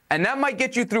 And that might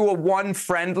get you through a one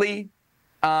friendly,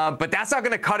 but that's not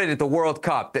going to cut it at the World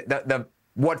Cup.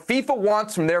 What FIFA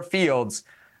wants from their fields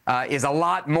is a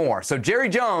lot more. So Jerry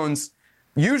Jones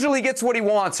usually gets what he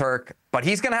wants, Herc, but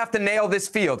he's going to have to nail this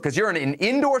field because you're in an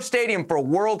indoor stadium for a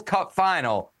World Cup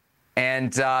final,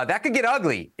 and that could get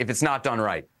ugly if it's not done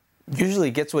right.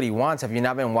 Usually gets what he wants. Have you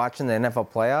not been watching the NFL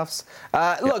playoffs?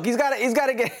 Look, he's got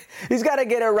to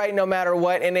get it right no matter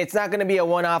what, and it's not going to be a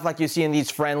one-off like you see in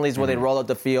these friendlies where they roll out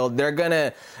the field. They're going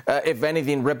to, if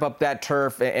anything, rip up that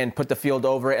turf and put the field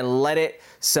over it and let it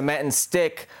cement and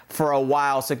stick for a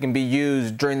while so it can be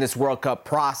used during this World Cup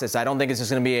process. I don't think it's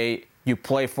just going to be you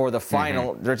play for the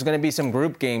final. There's going to be some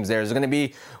group games there. There's going to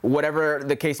be whatever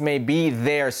the case may be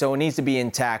there, so it needs to be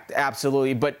intact,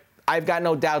 absolutely. But I've got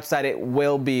no doubts that it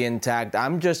will be intact.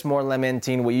 I'm just more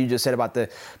lamenting what you just said about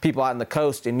the people out on the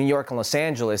coast in New York and Los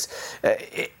Angeles.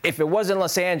 If it wasn't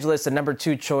Los Angeles, the number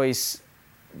 2 choice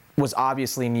was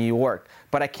obviously New York.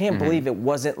 But I can't believe it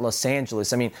wasn't Los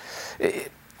Angeles. I mean,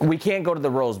 we can't go to the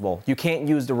Rose Bowl. You can't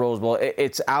use the Rose Bowl.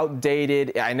 It's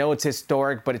outdated. I know it's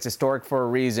historic, but it's historic for a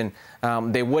reason.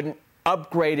 They wouldn't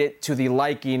upgrade it to the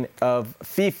liking of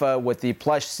FIFA with the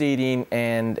plush seating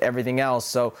and everything else.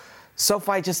 So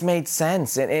SoFi just made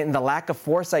sense. And the lack of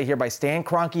foresight here by Stan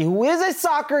Kroenke, who is a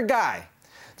soccer guy.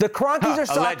 The Kroenkes are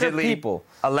soccer people.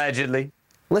 Allegedly.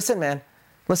 Listen, man.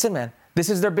 This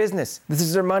is their business. This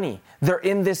is their money. They're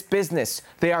in this business.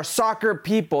 They are soccer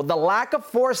people. The lack of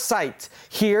foresight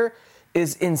here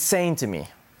is insane to me.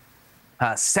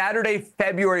 Saturday,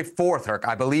 February 4th, Herc,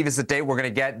 I believe is the date we're going to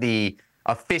get the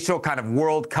official kind of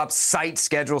World Cup site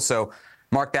schedule. So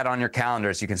mark that on your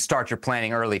calendars. You can start your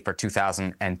planning early for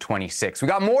 2026. We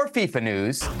got more FIFA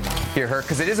news here, Herc,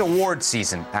 because it is award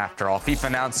season after all. FIFA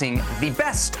announcing the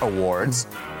best awards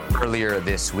earlier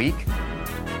this week.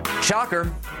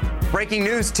 Shocker. Breaking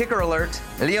news, ticker alert,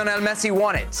 Lionel Messi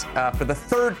won it for the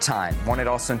 3rd time. Won it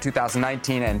also in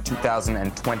 2019 and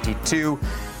 2022,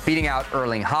 beating out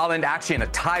Erling Haaland, actually in a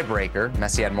tiebreaker.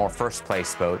 Messi had more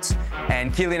first-place votes.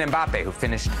 And Kylian Mbappe, who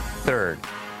finished 3rd.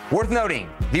 Worth noting,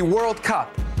 the World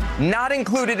Cup, not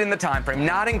included in the time frame,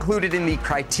 not included in the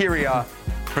criteria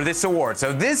for this award.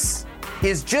 So this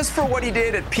is just for what he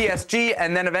did at PSG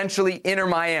and then eventually Inter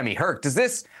Miami. Herc, does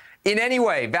this in any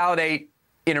way validate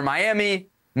Inter Miami,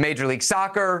 Major League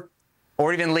Soccer,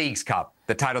 or even Leagues Cup,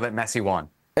 the title that Messi won?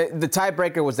 The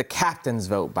tiebreaker was the captain's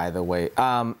vote, by the way.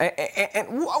 Why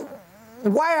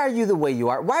are you the way you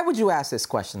are? Why would you ask this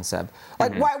question, Seb?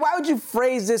 Like, why would you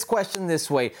phrase this question this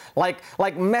way? Like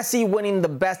Messi winning the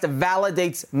best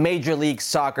validates Major League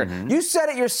Soccer. You said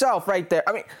it yourself right there.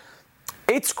 I mean,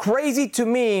 it's crazy to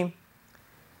me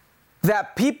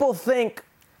that people think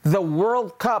the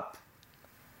World Cup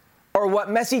or what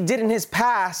Messi did in his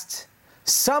past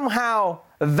somehow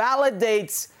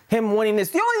validates him winning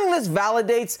this. The only thing this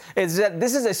validates is that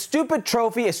this is a stupid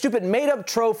trophy, a stupid made-up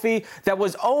trophy that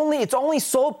its only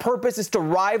sole purpose is to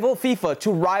rival FIFA,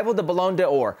 to rival the Ballon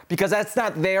d'Or, because that's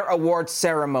not their award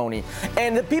ceremony.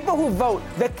 And the people who vote,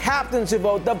 the captains who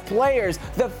vote, the players,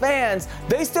 the fans,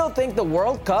 they still think the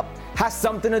World Cup has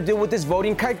something to do with this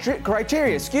voting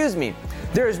criteria.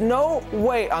 There is no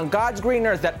way on God's green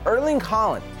earth that Erling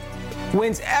Haaland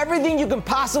wins everything you can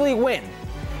possibly win,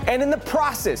 and in the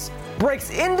process breaks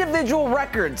individual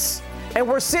records, and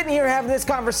we're sitting here having this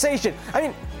conversation. I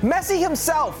mean, Messi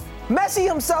himself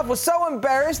was so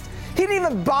embarrassed, he didn't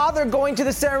even bother going to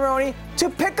the ceremony to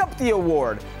pick up the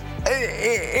award.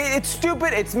 It's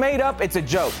stupid, it's made up, it's a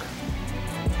joke.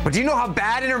 But do you know how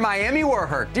bad Inter Miami were,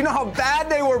 Herc? Do you know how bad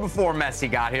they were before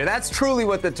Messi got here? That's truly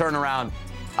what the turnaround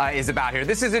is about here.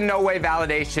 This is in no way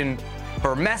validation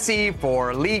for Messi,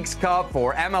 for Leagues Cup,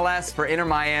 for MLS, for Inter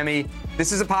Miami.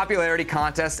 This is a popularity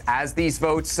contest, as these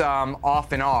votes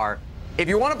often are. If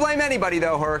you want to blame anybody,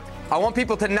 though, Herc, I want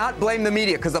people to not blame the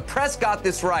media, because the press got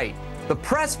this right. The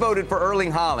press voted for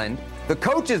Erling Haaland. The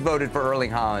coaches voted for Erling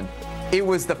Haaland. It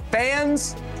was the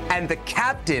fans and the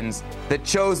captains that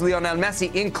chose Lionel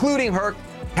Messi, including Herc,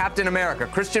 Captain America.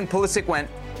 Christian Pulisic went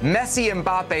Messi,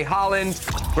 Mbappe,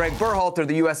 Haaland. Greg Berhalter,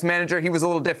 the U.S. manager, he was a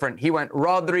little different. He went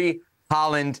Rodri,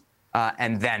 Haaland,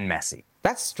 and then Messi.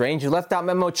 That's strange. You left out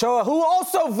Memo Ochoa, who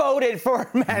also voted for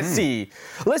Messi.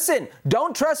 Listen,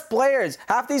 don't trust players.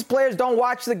 Half these players don't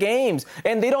watch the games,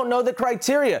 and they don't know the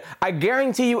criteria. I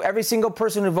guarantee you every single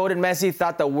person who voted Messi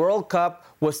thought the World Cup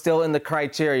was still in the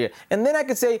criteria. And then I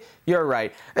could say, you're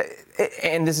right.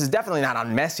 And this is definitely not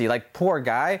on Messi. Like, poor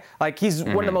guy. Like, he's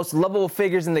one of the most lovable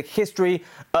figures in the history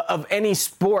of any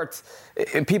sport.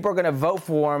 People are going to vote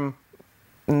for him,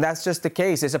 and that's just the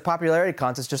case. It's a popularity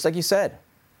contest, just like you said.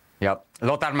 Yep.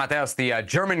 Lothar Matthäus, the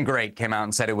German great, came out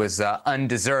and said it was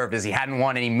undeserved as he hadn't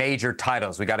won any major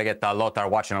titles. We got to get Lothar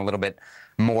watching a little bit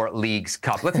more Leagues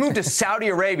Cup. Let's move to Saudi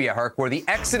Arabia, Herc, where the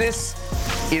exodus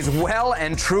is well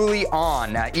and truly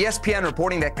on. ESPN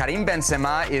reporting that Karim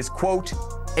Benzema is, quote,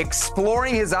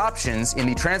 exploring his options in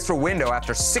the transfer window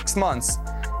after 6 months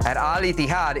at Al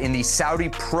Ittihad in the Saudi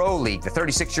Pro League. The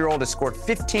 36-year-old has scored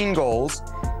 15 goals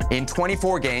in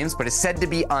 24 games, but is said to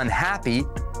be unhappy.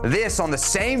 This on the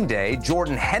same day,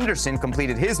 Jordan Henderson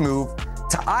completed his move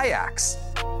to Ajax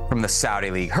from the Saudi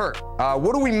League. Herc,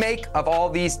 what do we make of all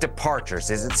these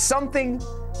departures? Is it something,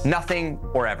 nothing,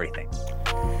 or everything?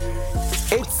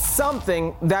 It's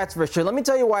something, that's for sure. Let me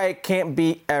tell you why it can't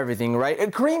be everything, right?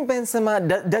 Karim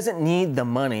Benzema doesn't need the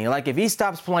money. Like, if he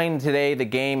stops playing today, the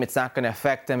game, it's not going to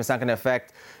affect him. It's not going to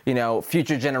affect,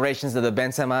 future generations of the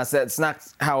Benzemas. That's not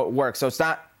how it works. So it's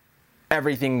not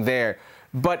everything there.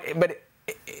 But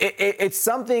it's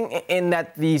something in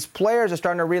that these players are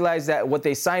starting to realize that what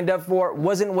they signed up for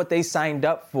wasn't what they signed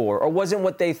up for, or wasn't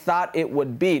what they thought it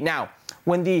would be. Now,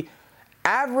 when the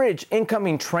average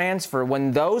incoming transfer,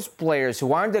 when those players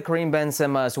who aren't the Karim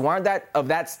Benzemas, who aren't of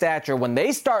that stature, when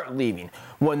they start leaving,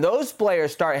 when those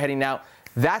players start heading out,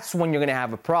 that's when you're going to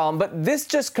have a problem. But this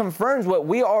just confirms what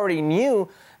we already knew,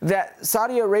 that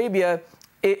Saudi Arabia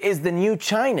is the new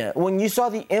China. When you saw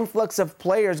the influx of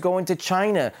players going to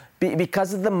China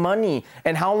because of the money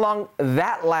and how long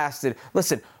that lasted.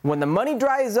 Listen, when the money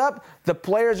dries up, the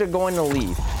players are going to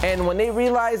leave. And when they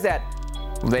realize that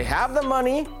they have the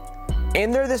money in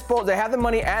their disposal, they have the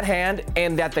money at hand,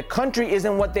 and that the country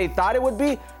isn't what they thought it would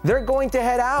be, they're going to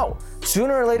head out.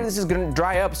 Sooner or later, this is going to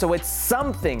dry up, so it's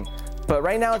something. But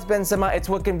right now, it's Benzema. It's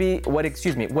what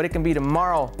it can be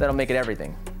tomorrow that'll make it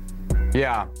everything.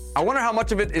 Yeah. I wonder how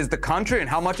much of it is the country and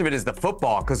how much of it is the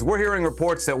football, because we're hearing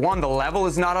reports that, one, the level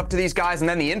is not up to these guys, and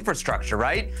then the infrastructure,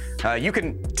 right? You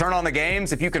can turn on the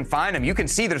games if you can find them. You can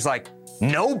see there's like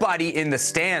nobody in the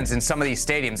stands in some of these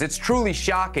stadiums. It's truly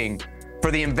shocking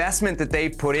for the investment that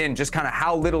they've put in, just kind of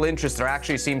how little interest there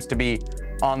actually seems to be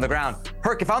on the ground.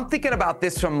 Herc, if I'm thinking about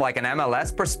this from like an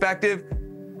MLS perspective,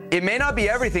 it may not be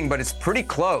everything, but it's pretty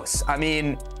close. I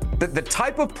mean, the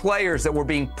type of players that were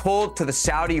being pulled to the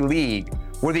Saudi League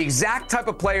were the exact type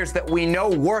of players that we know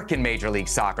work in Major League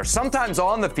Soccer, sometimes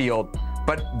on the field,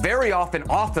 but very often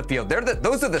off the field.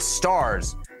 Those are the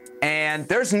stars. And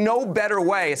there's no better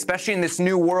way, especially in this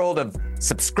new world of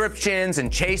subscriptions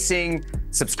and chasing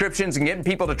subscriptions and getting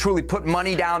people to truly put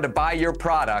money down to buy your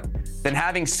product, than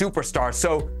having superstars.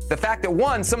 So the fact that,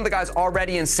 one, some of the guys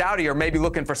already in Saudi are maybe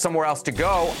looking for somewhere else to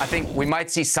go, I think we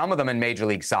might see some of them in Major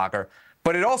League Soccer.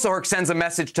 But it also, Herc, sends a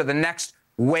message to the next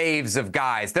waves of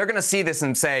guys. They're going to see this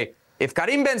and say, if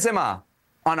Karim Benzema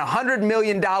on $100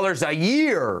 million a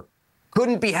year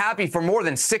couldn't be happy for more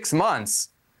than 6 months,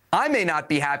 I may not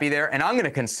be happy there, and I'm going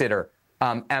to consider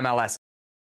MLS.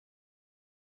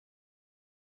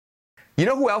 You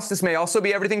know who else this may also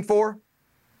be everything for?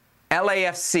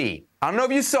 LAFC. I don't know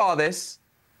if you saw this,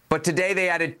 but today they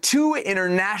added 2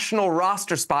 international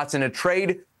roster spots in a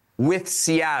trade with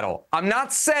Seattle. I'm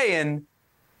not saying,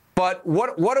 but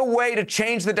what a way to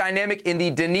change the dynamic in the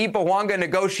Denis Bouanga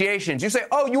negotiations. You say,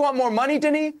 oh, you want more money,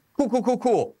 Denis?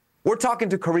 Cool. We're talking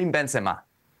to Karim Benzema.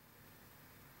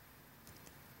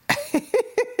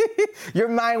 Your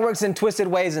mind works in twisted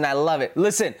ways, and I love it.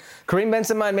 Listen, Karim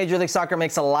Benzema in Major League Soccer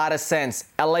makes a lot of sense.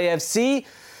 LAFC,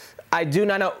 I do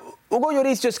not know. Hugo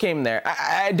Lloris just came there.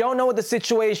 I don't know what the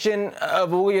situation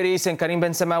of Hugo Lloris and Karim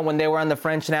Benzema when they were on the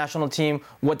French national team,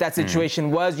 what that situation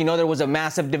was. You know, there was a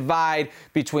massive divide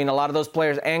between a lot of those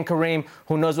players and Karim.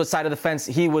 Who knows what side of the fence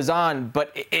he was on,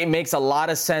 but it makes a lot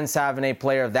of sense having a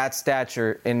player of that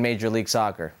stature in Major League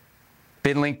Soccer.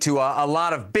 Been linked to a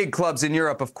lot of big clubs in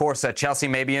Europe, of course. Chelsea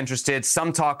may be interested.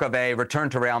 Some talk of a return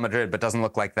to Real Madrid, but doesn't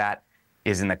look like that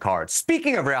is in the cards.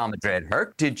 Speaking of Real Madrid,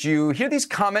 Herc, did you hear these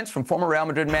comments from former Real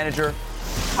Madrid manager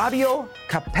Fabio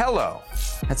Capello?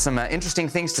 Had some interesting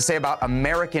things to say about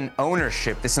American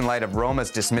ownership. This in light of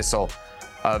Roma's dismissal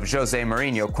of Jose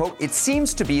Mourinho. Quote, "It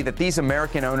seems to be that these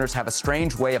American owners have a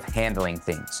strange way of handling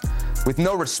things, with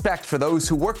no respect for those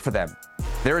who work for them.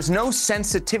 There is no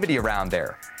sensitivity around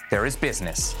there. There is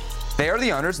business. They are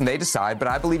the owners and they decide, but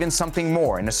I believe in something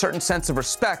more, in a certain sense of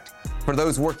respect for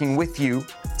those working with you,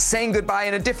 saying goodbye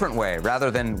in a different way rather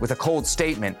than with a cold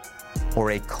statement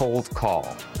or a cold call."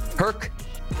 Herc,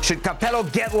 should Capello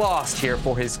get lost here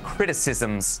for his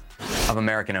criticisms of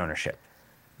American ownership?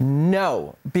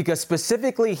 No, because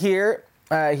specifically here,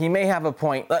 he may have a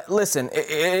point. Listen,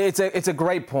 it's a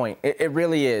great point. It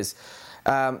really is.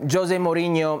 Jose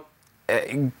Mourinho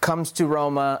comes to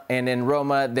Roma, and in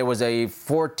Roma there was a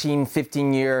 14,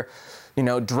 15-year,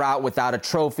 drought without a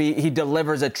trophy. He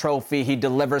delivers a trophy. He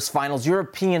delivers finals,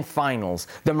 European finals,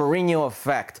 the Mourinho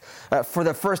effect. For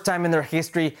the first time in their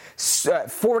history,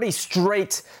 40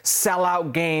 straight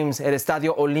sellout games at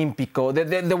Estadio Olímpico.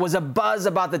 There was a buzz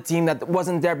about the team that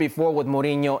wasn't there before with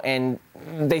Mourinho, and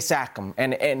they sack him,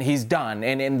 and he's done.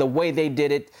 And in the way they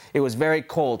did it, it was very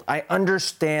cold. I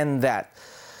understand that.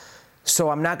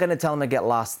 So I'm not going to tell him to get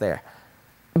lost there.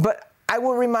 But I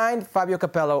will remind Fabio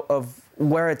Capello of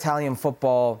where Italian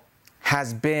football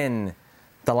has been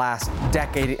the last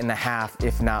decade and a half,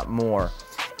 if not more.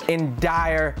 In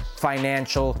dire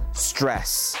financial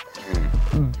stress.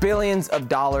 Billions of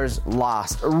dollars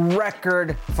lost.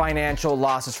 Record financial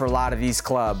losses for a lot of these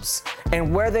clubs.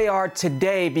 And where they are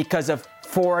today because of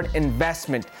foreign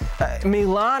investment.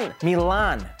 Milan,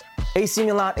 AC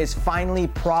Milan is finally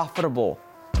profitable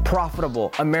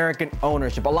American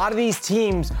ownership. A lot of these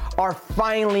teams are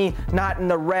finally not in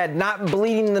the red, not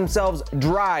bleeding themselves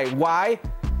dry. Why?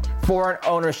 Foreign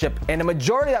ownership. And the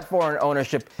majority of that foreign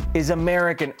ownership is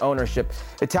American ownership.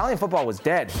 Italian football was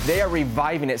dead. They are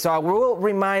reviving it. So I will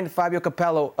remind Fabio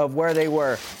Capello of where they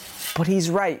were. But he's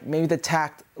right. Maybe the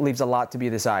tact leaves a lot to be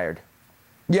desired.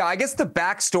 Yeah, I guess the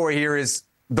backstory here is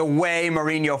the way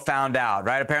Mourinho found out,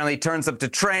 right? Apparently he turns up to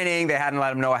training. They hadn't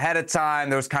let him know ahead of time.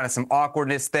 There was kind of some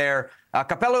awkwardness there.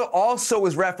 Capello also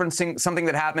was referencing something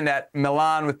that happened at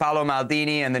Milan with Paolo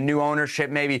Maldini and the new ownership,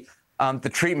 maybe the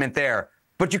treatment there.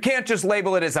 But you can't just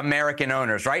label it as American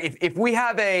owners, right? If we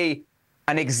have an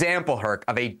example, Herc,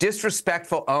 of a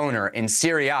disrespectful owner in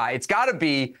Serie A, it's got to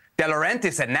be De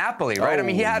Laurentiis at Napoli, right? I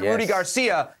mean, he had Rudy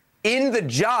Garcia in the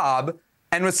job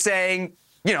and was saying,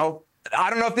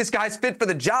 I don't know if this guy's fit for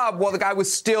the job. Well, the guy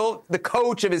was still the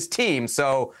coach of his team.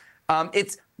 So can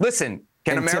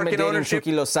American ownership...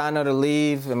 Chucky Lozano to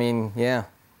leave.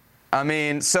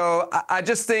 So I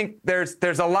just think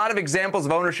there's a lot of examples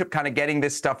of ownership kind of getting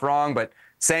this stuff wrong, but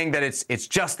saying that it's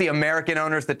just the American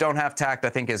owners that don't have tact, I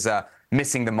think is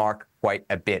missing the mark quite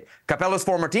a bit. Capello's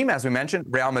former team, as we mentioned,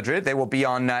 Real Madrid, they will be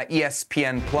on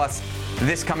ESPN Plus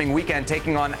this coming weekend,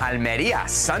 taking on Almeria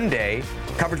Sunday.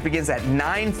 Coverage begins at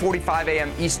 9:45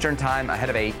 a.m. Eastern Time ahead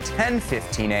of a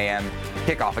 10:15 a.m.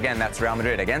 kickoff. Again, that's Real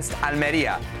Madrid against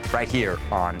Almeria right here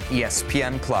on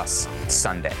ESPN Plus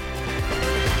Sunday.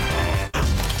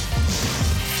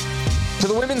 To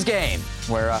the women's game,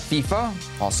 where FIFA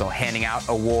also handing out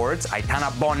awards.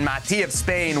 Aitana Bonmati of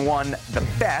Spain won the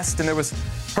best, and there was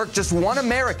just one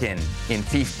American in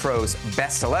FIFA Pro's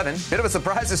Best 11. Bit of a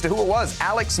surprise as to who it was.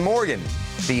 Alex Morgan,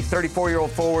 the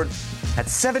 34-year-old forward, had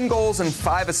 7 goals and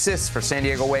 5 assists for San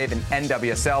Diego Wave in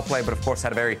NWSL play, but of course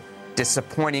had a very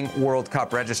disappointing World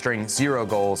Cup, registering 0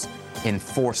 goals in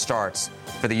 4 starts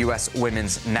for the U.S.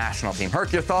 women's national team.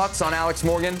 Herc, your thoughts on Alex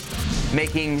Morgan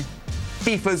making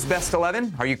FIFA's Best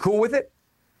 11? Are you cool with it?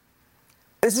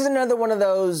 This is another one of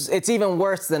those, it's even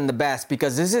worse than the best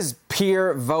because this is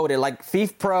peer voted. Like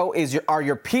FIFA Pro are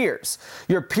your peers.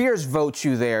 Your peers vote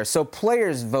you there, so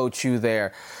players vote you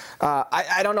there.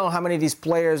 I don't know how many of these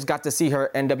players got to see her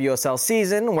NWSL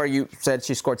season where you said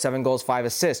she scored 7 goals, 5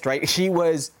 assists, right? She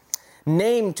was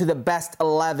named to the Best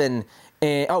 11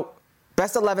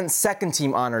 Best 11 second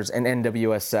team honors in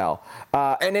NWSL.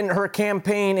 And in her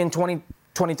campaign in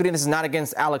 2023, and this is not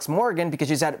against Alex Morgan because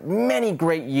she's had many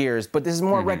great years, but this is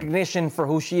more recognition for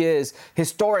who she is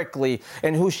historically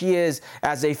and who she is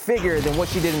as a figure than what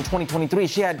she did in 2023.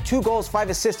 She had 2 goals,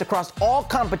 5 assists across all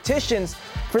competitions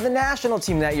for the national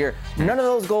team that year. None of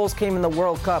those goals came in the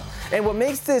World Cup. And what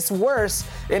makes this worse,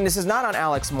 and this is not on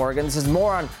Alex Morgan, this is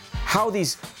more on how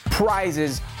these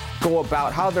prizes go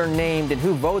about, how they're named and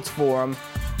who votes for them.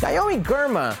 Naomi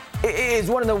Girma is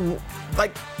one of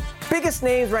the, biggest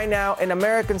names right now in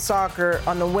American soccer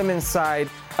on the women's side.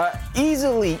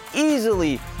 Easily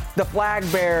the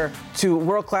flag bearer to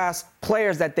world-class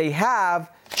players that they have.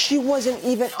 She wasn't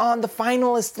even on the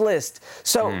finalist list.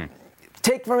 So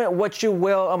take from it what you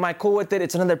will. Am I cool with it?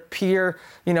 It's another peer,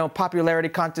 popularity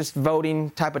contest voting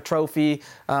type of trophy.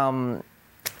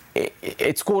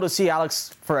 It's cool to see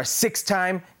Alex for a 6th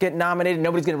time get nominated.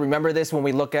 Nobody's going to remember this when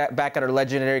we look back at her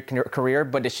legendary career,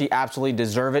 but does she absolutely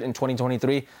deserve it in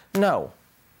 2023? No.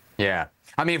 Yeah.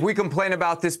 I mean, if we complain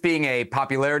about this being a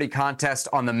popularity contest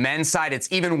on the men's side, it's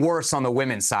even worse on the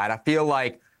women's side. I feel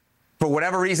like for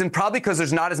whatever reason, probably because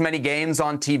there's not as many games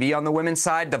on TV on the women's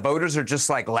side, the voters are just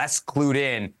less clued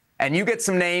in. And you get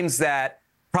some names that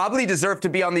probably deserve to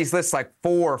be on these lists 4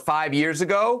 or 5 years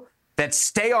ago that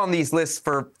stay on these lists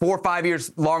for 4 or 5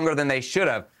 years longer than they should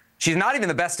have. She's not even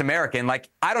the best American.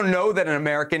 I don't know that an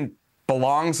American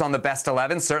belongs on the best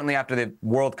 11, certainly after the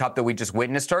World Cup that we just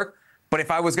witnessed her. But if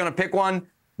I was going to pick one,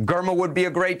 Girma would be a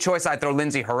great choice. I'd throw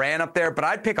Lindsey Horan up there, but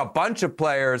I'd pick a bunch of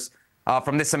players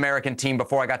from this American team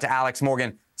before I got to Alex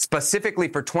Morgan, specifically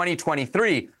for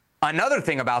 2023. Another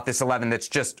thing about this 11 that's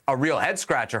just a real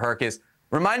head-scratcher, Herc, is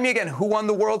remind me again, who won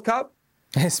the World Cup?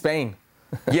 Spain.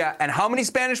 Yeah, and how many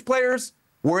Spanish players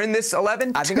were in this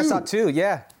 11? I think I saw 2,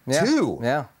 yeah. 2?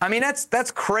 Yeah. I mean,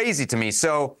 that's crazy to me.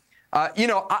 So,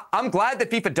 I'm glad that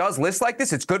FIFA does lists like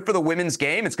this. It's good for the women's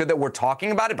game. It's good that we're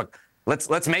talking about it, but let's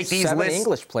make these 7 lists.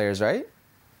 English players, right?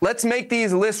 Let's make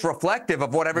these lists reflective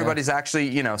of what everybody's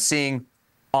actually, seeing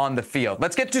on the field.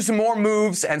 Let's get to some more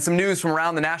moves and some news from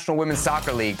around the National Women's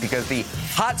Soccer League because the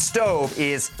hot stove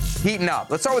is heating up.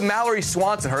 Let's start with Mallory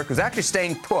Swanson, who's actually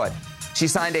staying put. She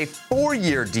signed a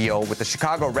 4-year deal with the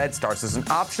Chicago Red Stars. There's an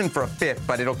option for a 5th,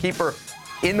 but it'll keep her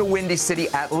in the Windy City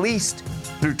at least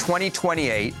through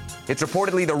 2028. It's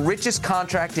reportedly the richest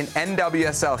contract in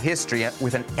NWSL history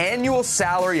with an annual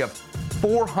salary of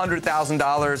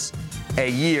 $400,000 a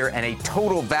year and a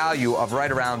total value of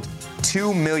right around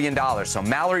 $2 million. So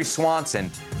Mallory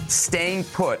Swanson staying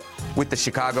put with the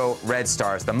Chicago Red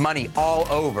Stars. The money all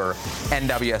over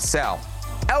NWSL.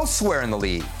 Elsewhere in the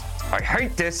league, I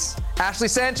hate this. Ashley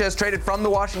Sanchez traded from the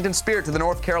Washington Spirit to the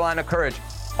North Carolina Courage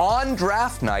on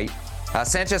draft night.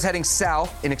 Sanchez heading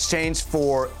south in exchange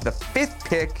for the 5th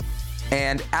pick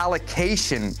and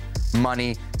allocation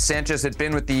money. Sanchez had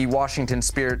been with the Washington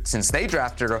Spirit since they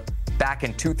drafted her back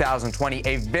in 2020.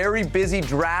 A very busy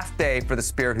draft day for the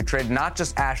Spirit, who traded not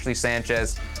just Ashley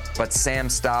Sanchez, but Sam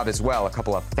Staub as well, a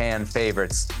couple of fan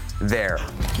favorites there.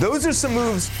 Those are some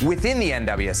moves within the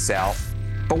NWSL.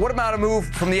 But what about a move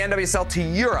from the NWSL to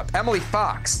Europe? Emily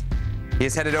Fox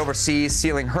is headed overseas,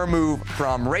 sealing her move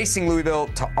from Racing Louisville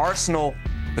to Arsenal.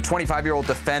 The 25-year-old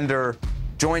defender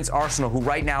joins Arsenal, who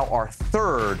right now are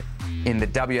 3rd in the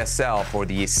WSL for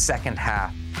the second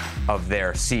half of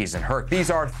their season. Herc,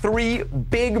 these are 3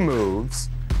 big moves,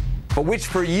 but which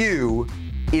for you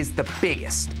is the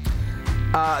biggest?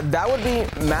 That would be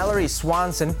Mallory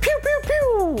Swanson. Pew, pew,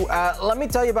 pew. Let me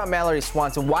tell you about Mallory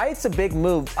Swanson. Why it's a big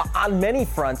move on many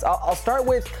fronts. I'll start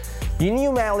with, you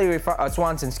knew Mallory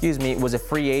Swanson, was a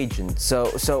free agent.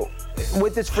 So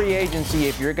with this free agency,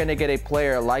 if you're going to get a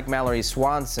player like Mallory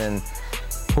Swanson,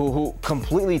 who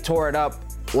completely tore it up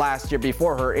last year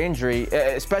before her injury,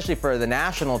 especially for the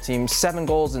national team, 7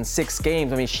 goals in 6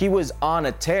 games. I mean, she was on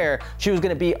a tear. She was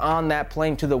going to be on that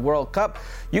plane to the World Cup.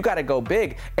 You got to go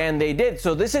big, and they did.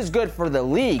 So this is good for the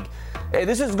league.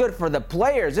 This is good for the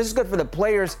players. This is good for the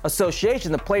Players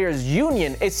Association, the Players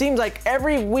Union. It seems like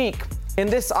every week in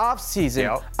this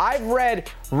offseason, I've read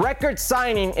record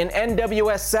signing in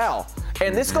NWSL.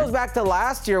 And this goes back to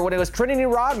last year when it was Trinity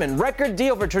Rodman. Record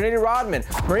deal for Trinity Rodman.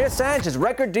 Maria Sanchez,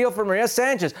 record deal for Maria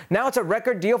Sanchez. Now it's a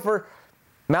record deal for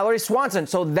Mallory Swanson.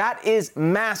 So that is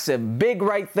massive. Big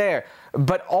right there.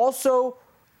 But also,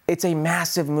 it's a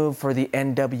massive move for the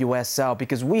NWSL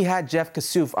because we had Jeff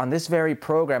Kassouf on this very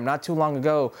program not too long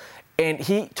ago, and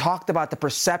he talked about the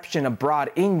perception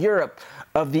abroad in Europe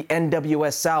of the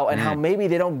NWSL and how maybe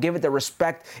they don't give it the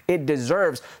respect it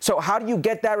deserves. So how do you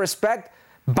get that respect?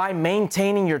 by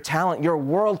maintaining your talent, your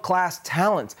world-class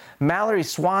talent. Mallory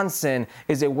Swanson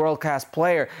is a world-class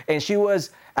player, and she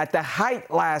was at the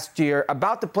height last year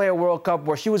about to play a World Cup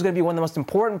where she was going to be one of the most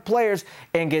important players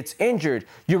and gets injured.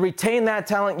 You retain that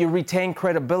talent, you retain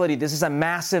credibility. This is a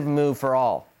massive move for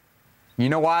all. You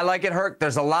know why I like it, Herc?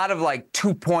 There's a lot of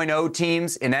 2.0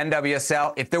 teams in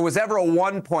NWSL. If there was ever a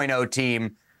 1.0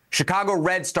 team, Chicago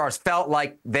Red Stars felt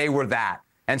like they were that.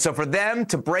 And so for them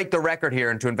to break the record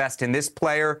here and to invest in this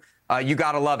player, you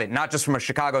got to love it, not just from a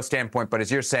Chicago standpoint, but as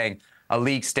you're saying, a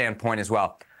league standpoint as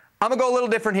well. I'm going to go a little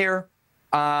different here.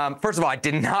 First of all, I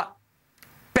did not.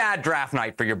 Bad draft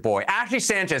night for your boy. Ashley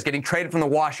Sanchez getting traded from the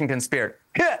Washington Spirit.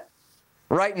 Hit!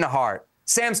 Right in the heart.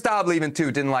 Sam Staub leaving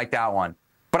too. Didn't like that one.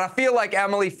 But I feel like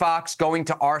Emily Fox going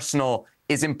to Arsenal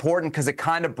is important because it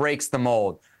kind of breaks the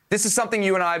mold. This is something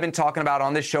you and I have been talking about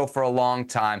on this show for a long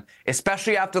time,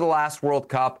 especially after the last World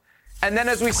Cup. And then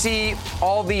as we see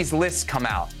all these lists come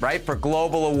out, right, for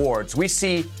global awards, we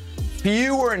see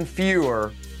fewer and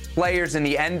fewer players in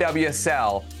the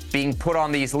NWSL being put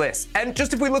on these lists. And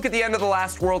just if we look at the end of the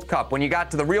last World Cup, when you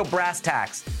got to the real brass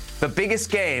tacks, the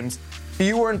biggest games,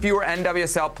 fewer and fewer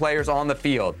NWSL players on the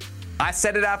field. I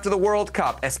said it after the World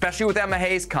Cup, especially with Emma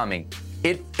Hayes coming.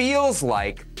 It feels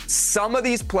like some of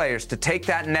these players to take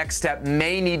that next step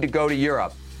may need to go to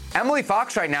Europe. Emily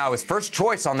Fox right now is first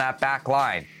choice on that back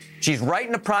line. She's right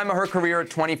in the prime of her career at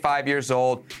 25 years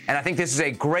old, and I think this is a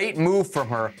great move from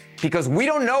her because we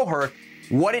don't know her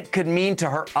what it could mean to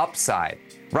her upside,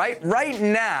 right? Right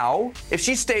now, if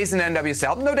she stays in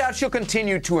NWSL, no doubt she'll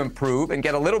continue to improve and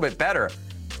get a little bit better.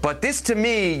 But this, to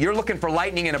me, you're looking for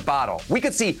lightning in a bottle. We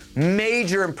could see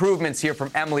major improvements here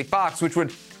from Emily Fox, which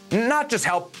would not just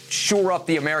help shore up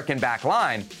the American back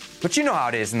line, but you know how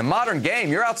it is. In the modern game,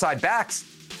 your outside backs,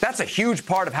 that's a huge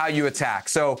part of how you attack.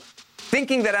 So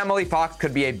thinking that Emily Fox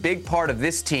could be a big part of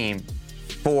this team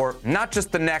for not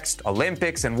just the next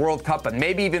Olympics and World Cup, but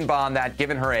maybe even beyond that,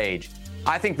 given her age,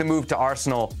 I think the move to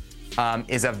Arsenal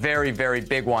is a very, very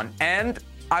big one. And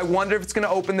I wonder if it's going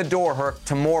to open the door, Herc,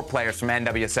 to more players from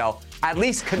NWSL, at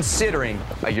least considering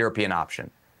a European option.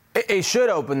 It should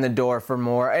open the door for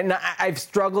more. And I've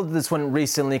struggled with this one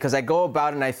recently because I go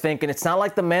about it and I think, and it's not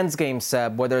like the men's game,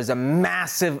 Seb, where there's a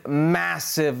massive,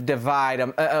 massive divide,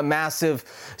 a massive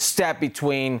step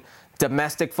between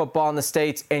domestic football in the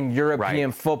States and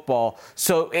European football.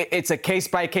 So it's a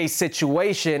case-by-case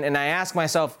situation, and I ask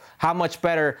myself, how much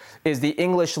better is the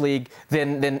English League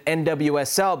than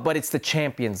NWSL? But it's the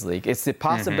Champions League. It's the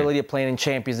possibility of playing in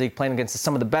Champions League, playing against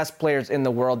some of the best players in the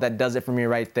world that does it for me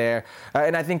right there.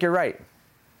 And I think you're right.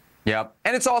 Yep.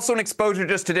 And it's also an exposure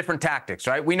just to different tactics,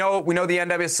 right? We know the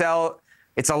NWSL,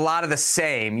 it's a lot of the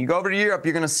same. You go over to Europe,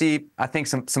 you're going to see, I think,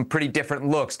 some pretty different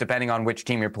looks depending on which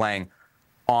team you're playing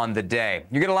on the day.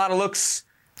 You get a lot of looks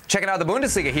checking out the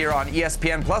Bundesliga here on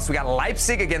ESPN+. We got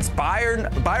Leipzig against Bayer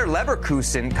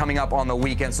Leverkusen coming up on the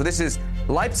weekend. So this is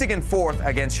Leipzig in fourth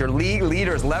against your league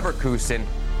leaders, Leverkusen.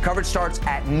 Coverage starts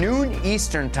at noon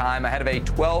Eastern time ahead of a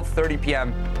 12:30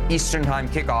 p.m. Eastern time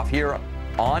kickoff here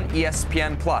on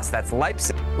ESPN+. That's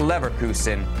Leipzig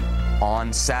Leverkusen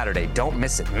on Saturday. Don't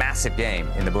miss it. Massive game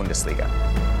in the Bundesliga.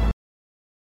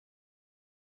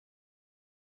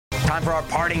 Time for our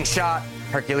parting shot.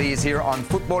 Hercules here on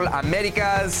Futbol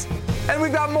Americas. And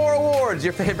we've got more awards,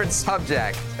 your favorite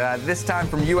subject. This time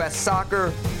from U.S.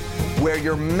 Soccer, where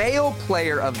your male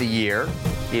player of the year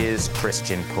is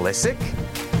Christian Pulisic.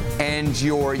 And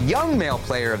your young male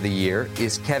player of the year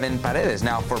is Kevin Paredes.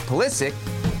 Now, for Pulisic,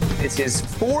 it's his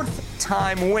fourth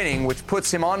time winning, which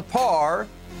puts him on par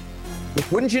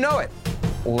with, wouldn't you know it,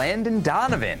 Landon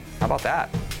Donovan. How about that?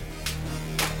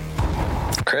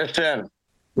 Christian.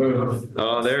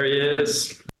 Oh, there he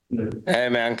is. Hey,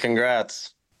 man,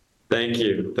 congrats. Thank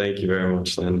you. Thank you very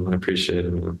much, Landon. I appreciate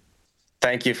it, man.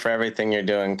 Thank you for everything you're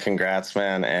doing. Congrats,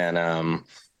 man. And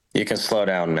you can slow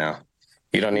down now.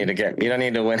 You don't need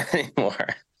to win anymore.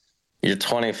 You're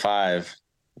 25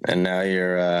 and now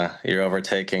you're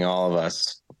overtaking all of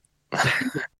us.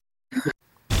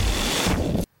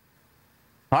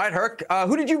 All right, Herc,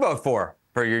 who did you vote for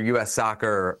your U.S.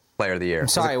 Soccer Player of the Year? I'm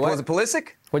sorry, was it Pulisic?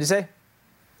 What'd you say?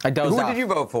 I dozed off. Who did you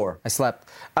vote for? I slept.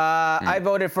 I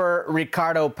voted for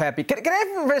Ricardo Pepi. Can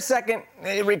I for a second?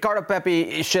 Ricardo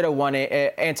Pepi should have won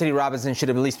it. Anthony Robinson should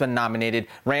have at least been nominated.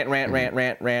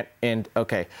 Rant. And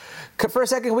okay. For a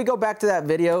second, can we go back to that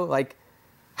video? Like,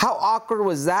 how awkward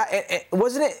was that?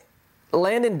 Wasn't it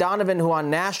Landon Donovan who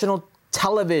on national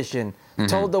television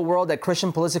told the world that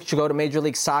Christian Pulisic should go to Major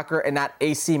League Soccer and not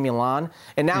AC Milan?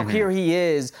 And now here he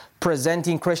is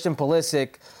presenting Christian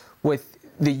Pulisic with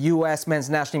the U.S. Men's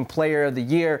National Player of the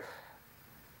Year. How awkward was that? Wasn't it Landon Donovan who on national television told the world that Christian Pulisic should go to Major League Soccer and not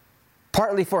AC Milan? And now here he is presenting Christian Pulisic with the U.S. Men's National Player of the Year.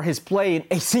 partly for his play in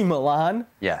AC Milan.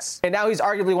 Yes. And now he's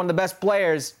arguably one of the best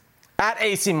players at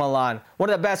AC Milan, one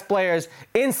of the best players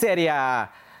in Serie A.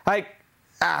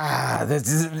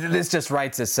 This just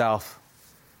writes itself.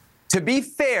 To be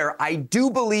fair, I do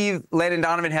believe Landon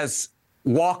Donovan has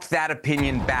walked that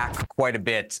opinion back quite a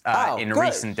bit in good.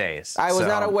 recent days. I was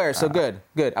not aware, so good.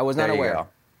 I was not there you aware. go.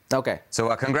 Okay.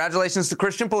 So congratulations to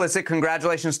Christian Pulisic.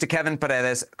 Congratulations to Kevin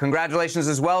Paredes. Congratulations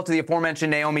as well to the aforementioned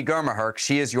Naomi Gurmaherk.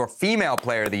 She is your female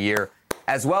player of the year,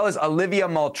 as well as Olivia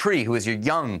Moultrie, who is your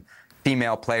young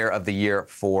female player of the year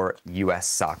for U.S.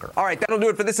 soccer. All right, that'll do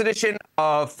it for this edition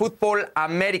of Futbol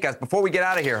Americas. Before we get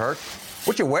out of here, Herc,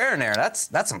 what you wearing there? That's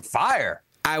some fire.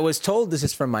 I was told this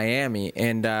is from Miami,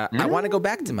 and I want to go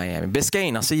back to Miami.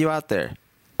 Biscayne, I'll see you out there.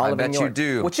 I bet you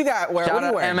do. What you got? What Shout are you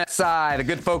out wearing? MSI. The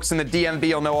good folks in the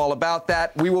DMV will know all about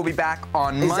that. We will be back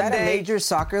on Monday. Is that a major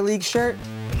soccer league shirt?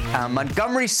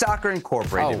 Montgomery Soccer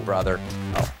Incorporated, brother.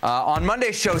 On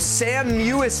Monday's show, Sam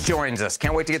Mewis joins us.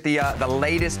 Can't wait to get the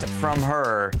latest from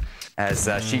her as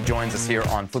she joins us here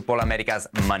on Futbol Americas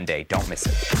Monday. Don't miss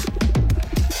it.